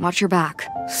 Watch your back.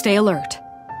 Stay alert.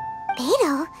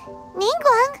 Beidou?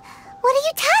 Ningguang? What are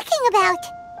you talking about?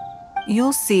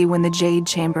 You'll see when the Jade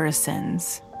Chamber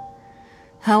ascends.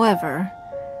 However,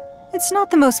 it's not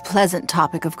the most pleasant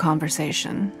topic of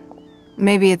conversation.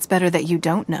 Maybe it's better that you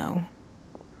don't know.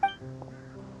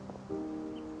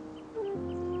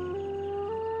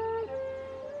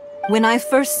 When I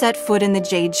first set foot in the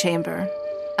Jade Chamber,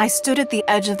 I stood at the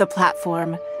edge of the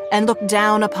platform and looked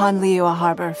down upon Liyue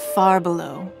Harbor far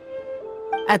below.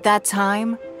 At that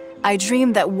time, I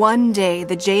dreamed that one day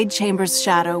the Jade Chamber's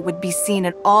shadow would be seen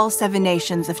in all 7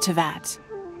 nations of Teyvat.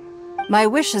 My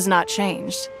wish has not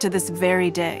changed to this very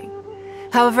day.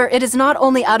 However, it is not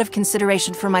only out of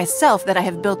consideration for myself that I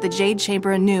have built the Jade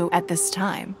Chamber anew at this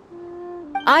time.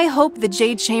 I hope the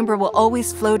Jade Chamber will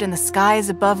always float in the skies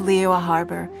above Liyue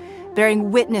Harbor,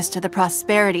 bearing witness to the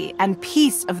prosperity and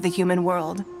peace of the human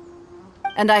world.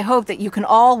 And I hope that you can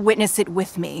all witness it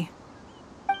with me.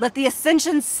 Let the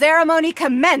Ascension ceremony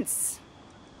commence!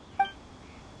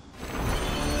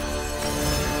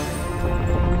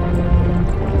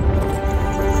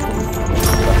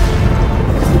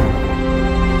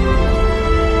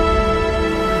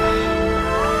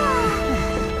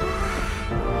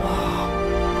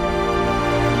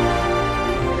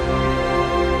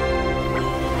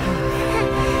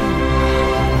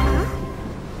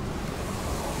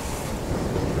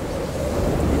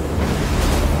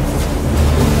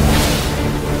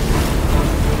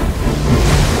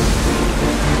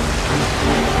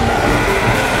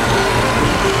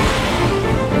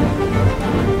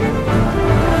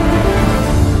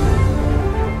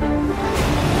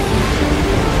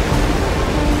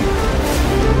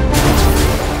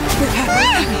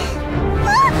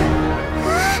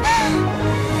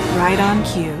 Right on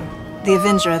cue. The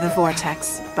Avenger of the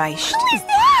Vortex, Beisht. Who is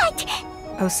that?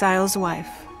 Osial's wife.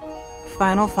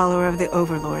 Final follower of the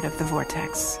Overlord of the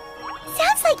Vortex.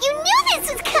 Sounds like you knew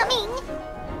this was coming!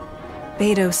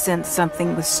 Beidou sensed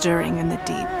something was stirring in the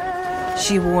deep.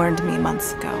 She warned me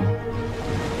months ago.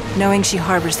 Knowing she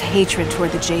harbors hatred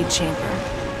toward the Jade Chamber,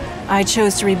 I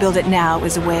chose to rebuild it now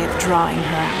as a way of drawing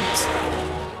her out.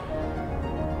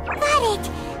 Got it.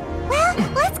 Well,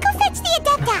 let's go fetch the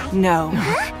Adepti. No.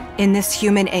 Huh? In this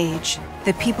human age,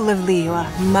 the people of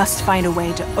Liyue must find a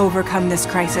way to overcome this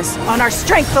crisis on our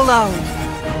strength alone!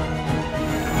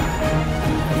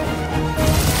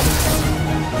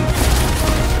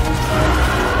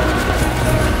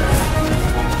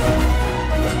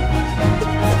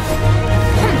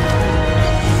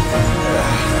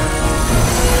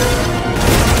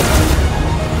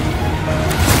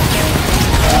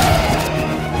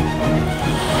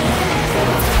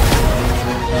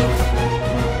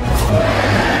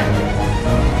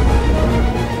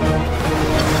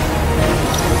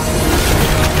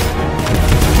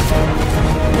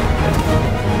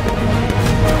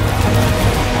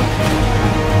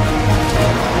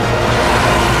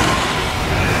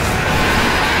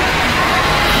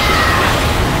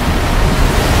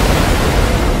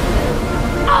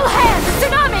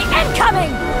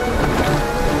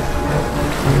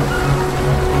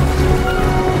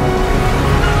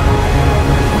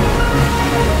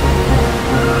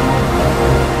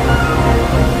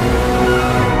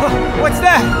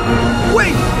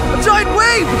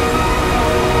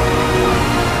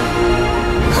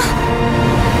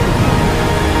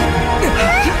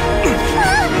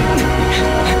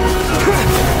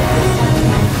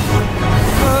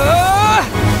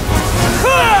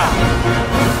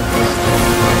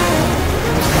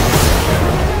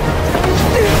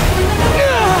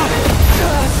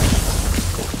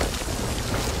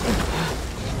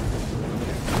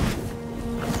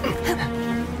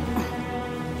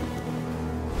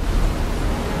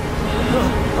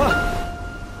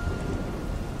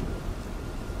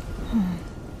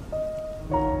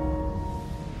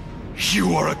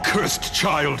 You are a cursed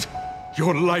child.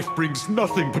 Your life brings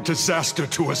nothing but disaster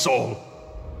to us all.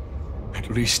 At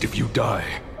least if you die,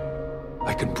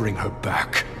 I can bring her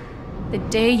back. The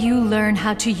day you learn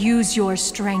how to use your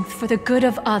strength for the good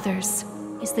of others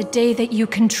is the day that you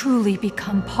can truly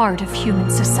become part of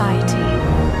human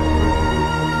society.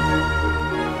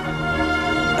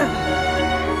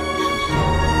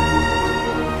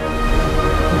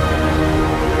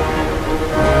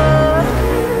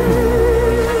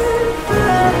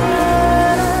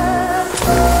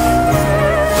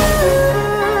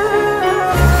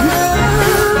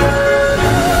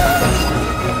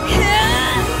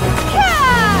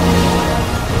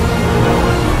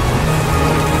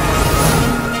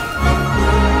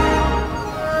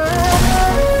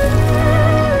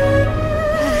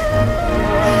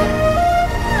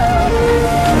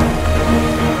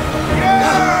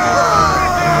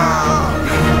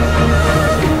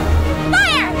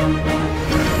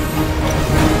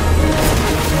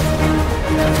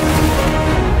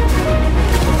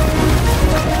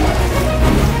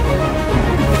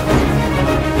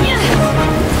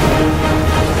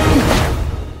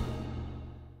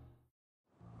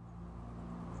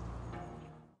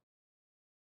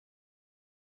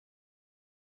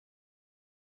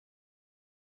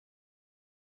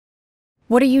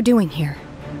 What are you doing here?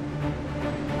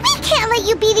 We can't let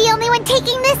you be the only one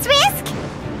taking this risk!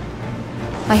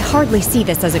 I hardly see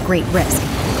this as a great risk.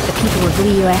 The people of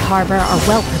Liyue Harbor are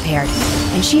well prepared,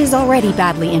 and she is already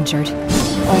badly injured.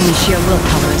 Only sheer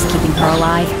willpower is keeping her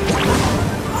alive.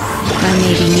 I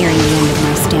may be nearing the end of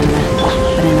my stamina,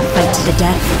 but in a fight to the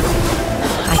death,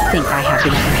 I think I have the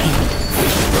upper hand.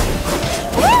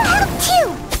 We'll help too!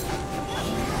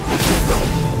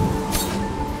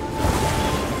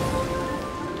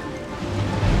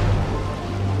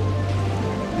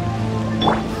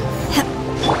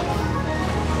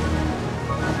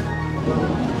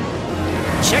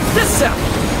 Check this out!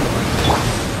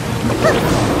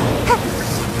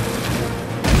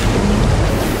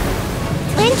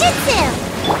 Ninjutsu!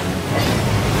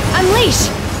 Unleash!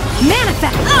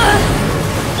 Manifest!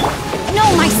 No,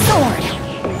 my sword!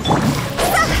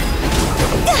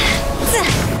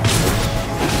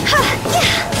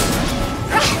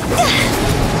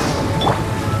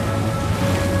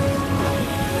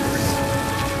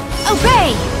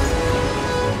 Obey!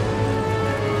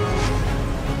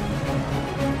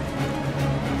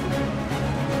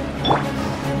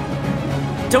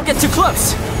 Don't get too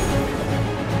close!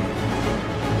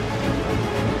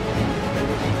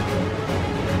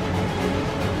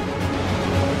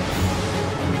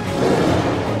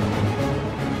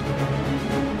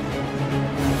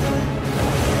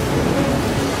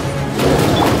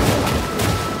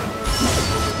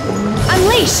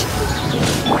 Unleash!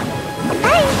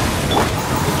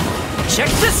 Check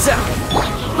this out!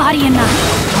 Body and mind.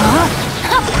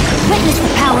 Witness the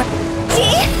power.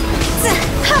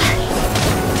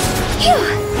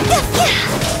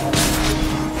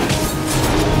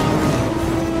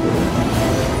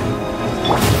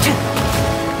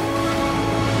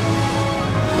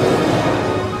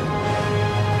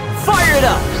 Fire it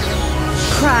up!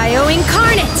 Cryo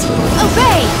Incarnate!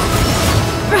 Obey!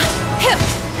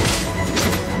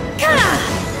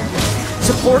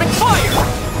 Supporting fire!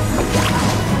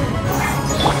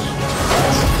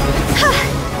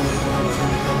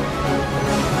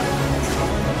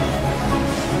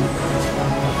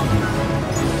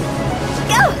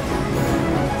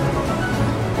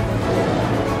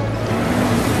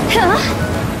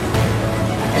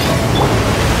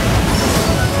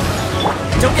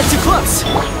 Don't get too close!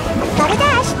 Gotta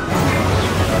dash!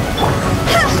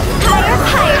 Higher,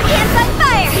 higher, hands on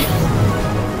fire!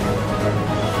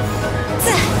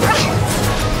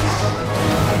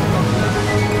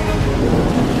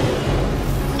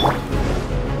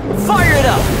 Fire it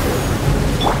up!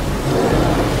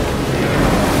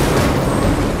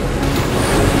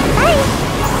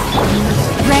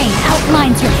 Rain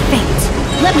outlines your fate.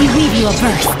 Let me weave you a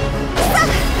verse.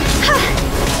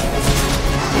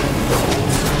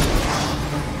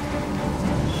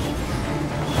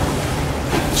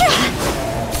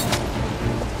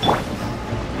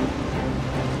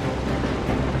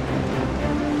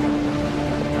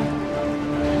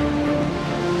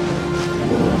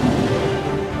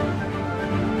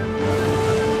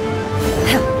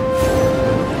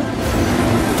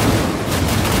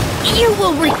 You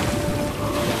will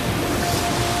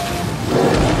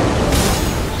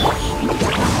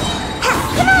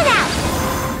Come on out!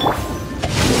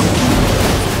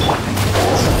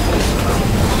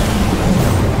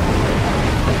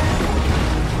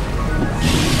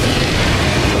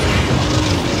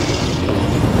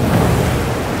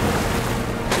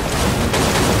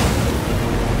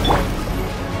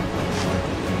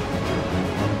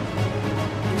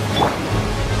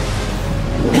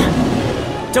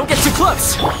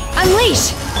 Eclipse!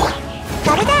 Unleash!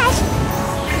 Gotta dash.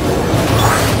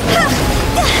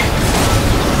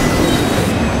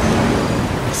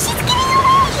 She's getting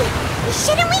away!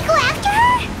 Shouldn't we go after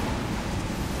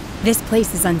her? This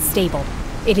place is unstable.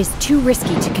 It is too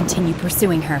risky to continue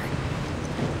pursuing her.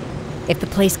 If the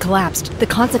place collapsed, the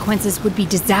consequences would be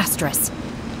disastrous.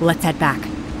 Let's head back.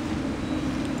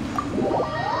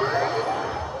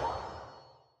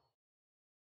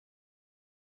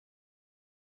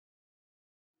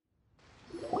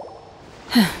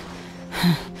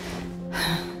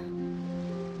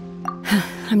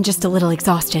 I'm just a little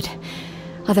exhausted.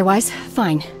 Otherwise,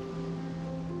 fine.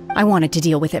 I wanted to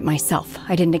deal with it myself.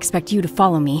 I didn't expect you to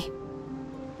follow me.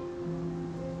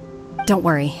 Don't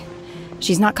worry.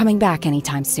 She's not coming back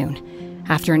anytime soon.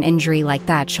 After an injury like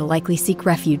that, she'll likely seek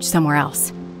refuge somewhere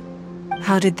else.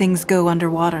 How did things go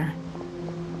underwater?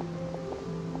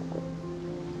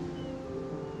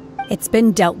 It's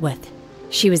been dealt with.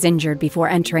 She was injured before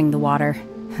entering the water.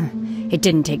 It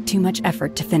didn't take too much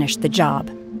effort to finish the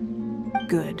job.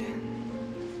 Good.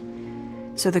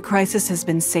 So the crisis has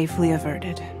been safely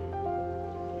averted.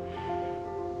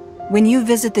 When you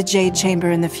visit the Jade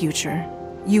Chamber in the future,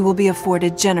 you will be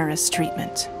afforded generous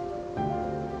treatment.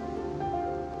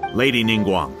 Lady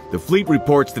Ningguang, the fleet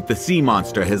reports that the sea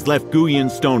monster has left Guyan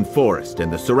Stone Forest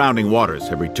and the surrounding waters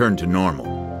have returned to normal.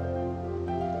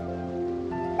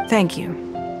 Thank you.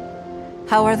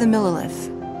 How are the Millilith?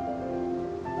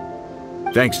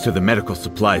 Thanks to the medical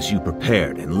supplies you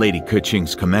prepared and Lady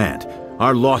Keqing's command,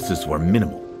 our losses were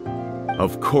minimal.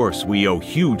 Of course, we owe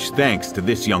huge thanks to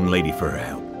this young lady for her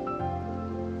help.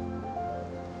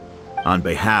 On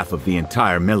behalf of the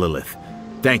entire Millilith,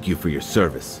 thank you for your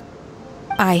service.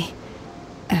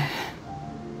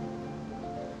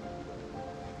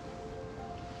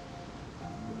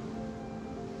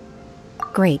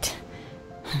 Great.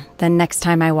 Then next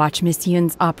time I watch Miss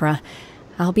Yun's opera,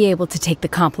 I'll be able to take the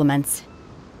compliments.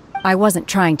 I wasn't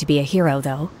trying to be a hero,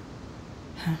 though.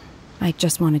 I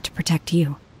just wanted to protect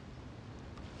you.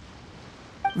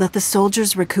 Let the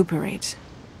soldiers recuperate,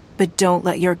 but don't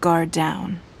let your guard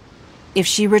down. If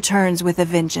she returns with a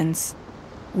vengeance,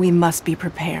 we must be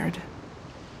prepared.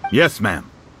 Yes, ma'am.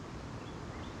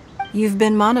 You've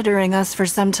been monitoring us for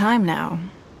some time now.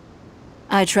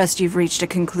 I trust you've reached a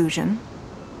conclusion.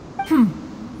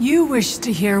 You wish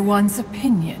to hear one's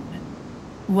opinion.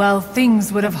 Well,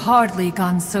 things would have hardly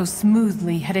gone so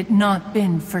smoothly had it not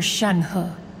been for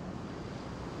Shenhe.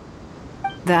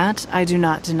 That I do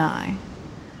not deny.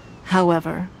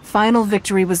 However, final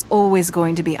victory was always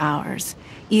going to be ours,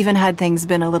 even had things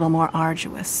been a little more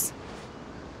arduous.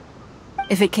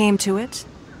 If it came to it,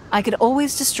 I could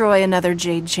always destroy another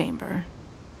Jade Chamber.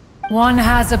 One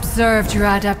has observed your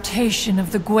adaptation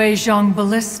of the Guizhong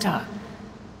Ballista,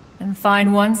 and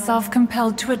find oneself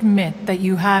compelled to admit that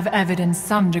you have evidenced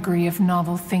some degree of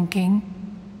novel thinking.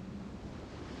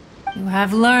 You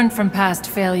have learned from past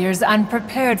failures and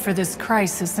prepared for this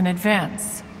crisis in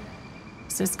advance.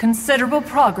 This is considerable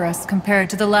progress compared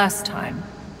to the last time.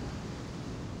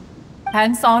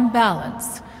 Hence, on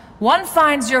balance, one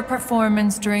finds your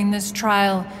performance during this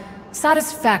trial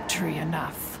satisfactory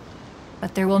enough.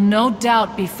 But there will no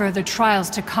doubt be further trials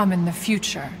to come in the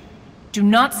future. Do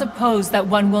not suppose that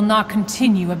one will not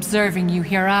continue observing you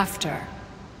hereafter.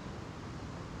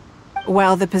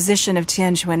 While the position of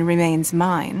Tianquan remains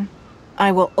mine,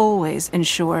 I will always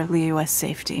ensure Liyue's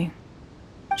safety.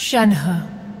 Shenhe,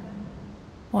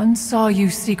 one saw you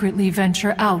secretly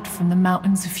venture out from the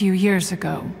mountains a few years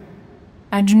ago,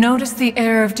 and noticed the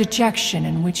air of dejection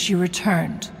in which you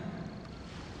returned.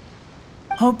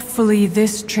 Hopefully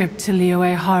this trip to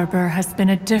Liyue Harbor has been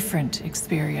a different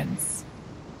experience.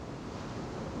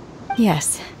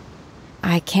 Yes.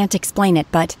 I can't explain it,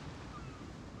 but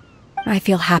I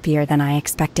feel happier than I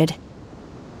expected.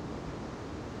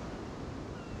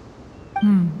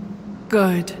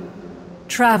 Good.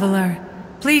 Traveler,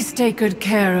 please take good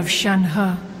care of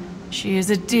Shenhe. She is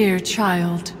a dear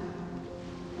child.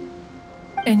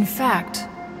 In fact,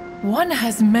 one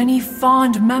has many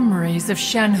fond memories of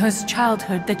Shenhe's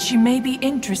childhood that she may be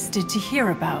interested to hear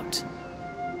about.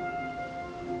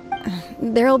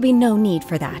 There'll be no need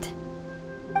for that.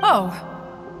 Oh.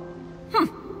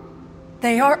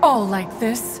 They are all like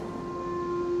this.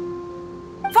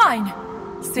 Fine.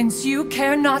 Since you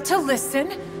care not to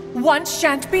listen, one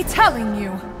shan't be telling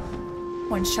you.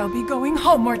 One shall be going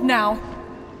homeward now.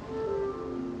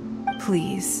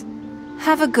 Please,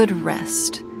 have a good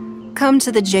rest. Come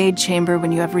to the Jade Chamber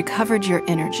when you have recovered your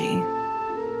energy.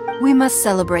 We must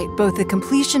celebrate both the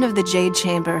completion of the Jade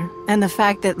Chamber and the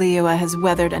fact that Liyue has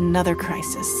weathered another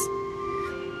crisis.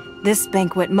 This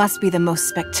banquet must be the most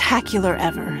spectacular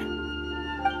ever.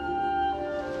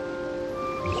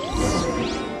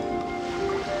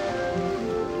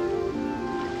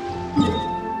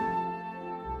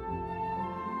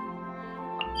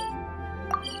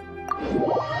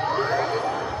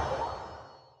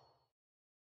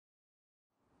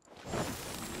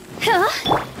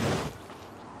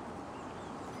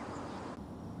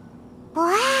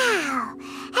 Wow!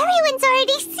 Everyone's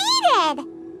already seated!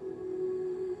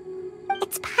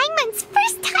 It's Paimon's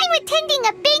first time attending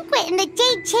a banquet in the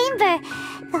Jade Chamber.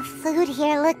 The food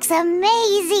here looks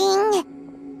amazing.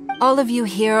 All of you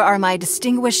here are my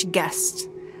distinguished guests.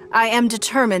 I am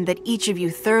determined that each of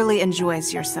you thoroughly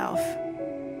enjoys yourself.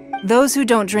 Those who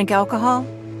don't drink alcohol,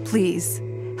 please,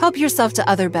 help yourself to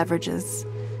other beverages.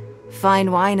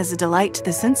 Fine wine is a delight to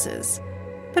the senses,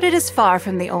 but it is far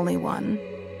from the only one.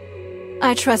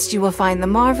 I trust you will find the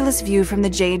marvelous view from the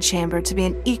Jade Chamber to be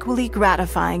an equally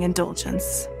gratifying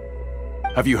indulgence.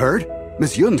 Have you heard?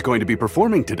 Miss Yun's going to be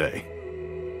performing today.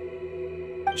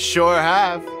 Sure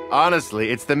have. Honestly,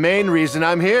 it's the main reason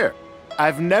I'm here.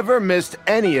 I've never missed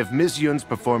any of Miss Yun's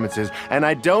performances, and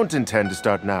I don't intend to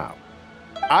start now.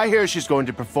 I hear she's going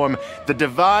to perform The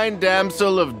Divine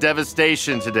Damsel of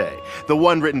Devastation today, the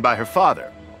one written by her father.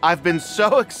 I've been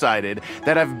so excited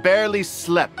that I've barely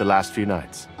slept the last few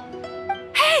nights.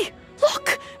 Hey,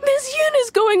 look! Miss Yun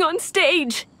is going on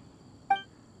stage!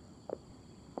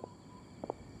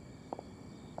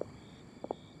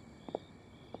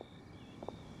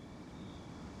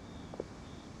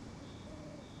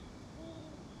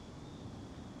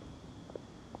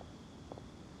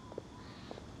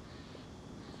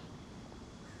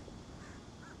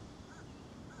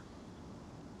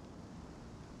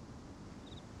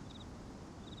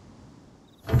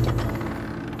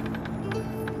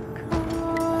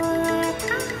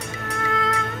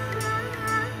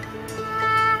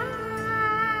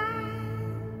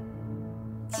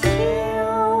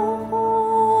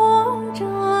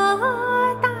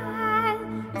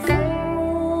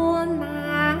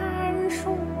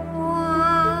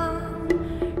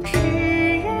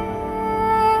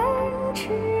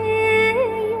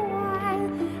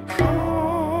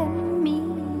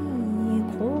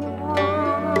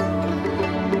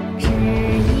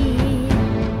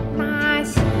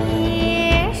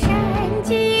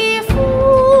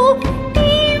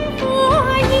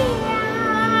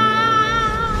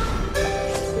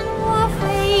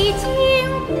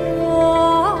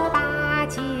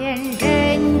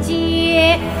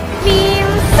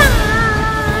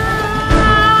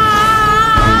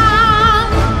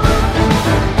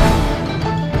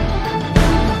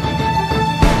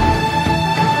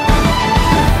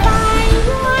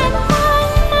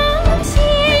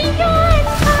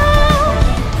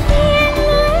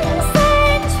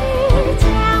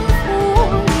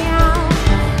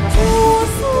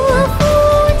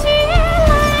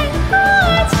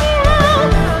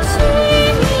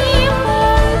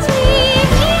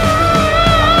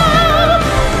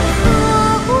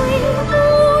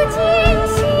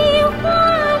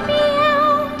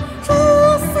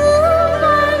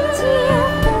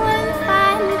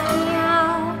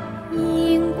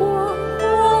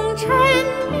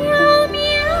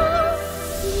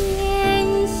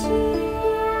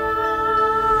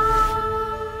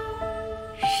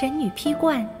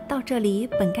这里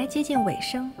本该接近尾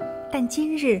声，但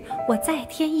今日我再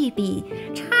添一笔，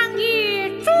唱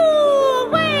与诸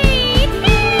位听。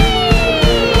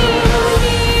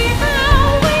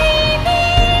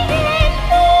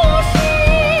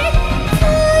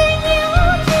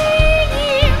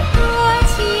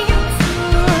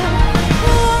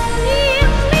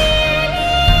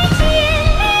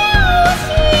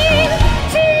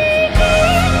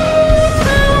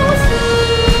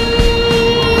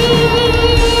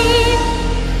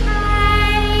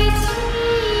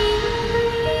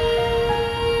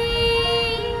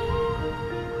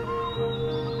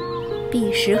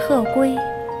彼时鹤归，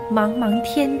茫茫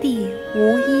天地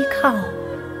无依靠，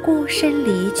孤身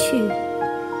离去。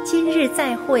今日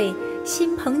再会，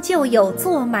新朋旧友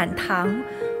坐满堂，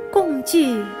共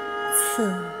聚此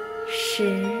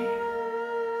时。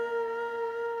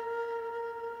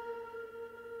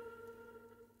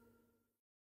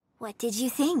What did you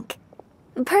think?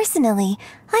 Personally,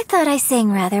 I thought I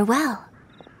sang rather well.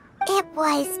 It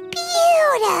was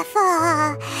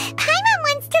beautiful! Paimon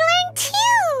wants to learn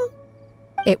too!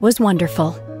 It was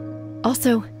wonderful.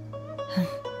 Also,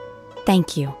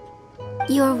 thank you.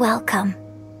 You're welcome.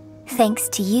 Thanks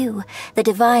to you, the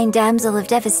Divine Damsel of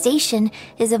Devastation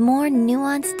is a more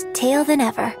nuanced tale than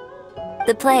ever.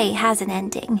 The play has an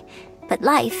ending, but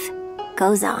life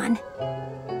goes on.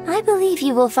 I believe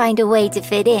you will find a way to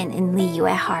fit in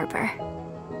Liyue Harbor.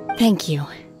 Thank you.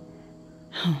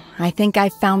 I think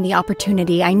I've found the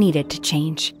opportunity I needed to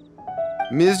change.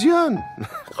 Ms. Yun!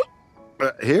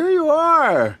 Here you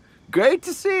are! Great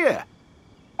to see you!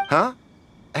 Huh?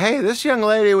 Hey, this young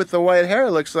lady with the white hair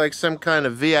looks like some kind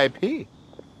of VIP.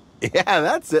 Yeah,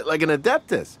 that's it, like an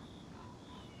adeptus.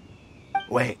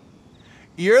 Wait,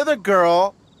 you're the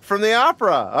girl from the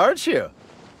opera, aren't you?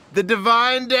 The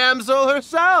divine damsel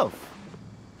herself.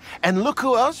 And look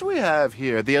who else we have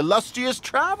here, the illustrious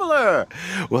traveler.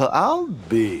 Well, I'll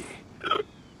be.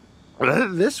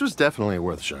 This was definitely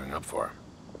worth showing up for.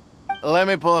 Let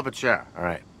me pull up a chair, all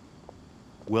right.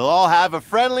 We'll all have a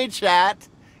friendly chat,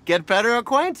 get better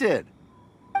acquainted.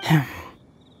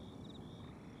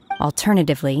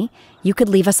 Alternatively, you could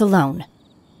leave us alone.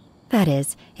 That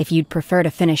is, if you'd prefer to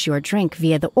finish your drink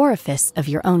via the orifice of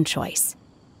your own choice.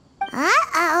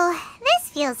 Uh-oh, this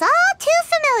feels all too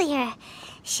familiar.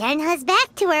 Shenhe's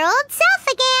back to her old self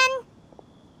again.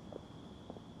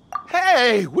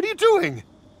 Hey, what are you doing?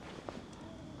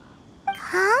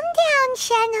 Calm down,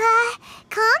 Shenhe.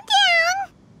 Calm down.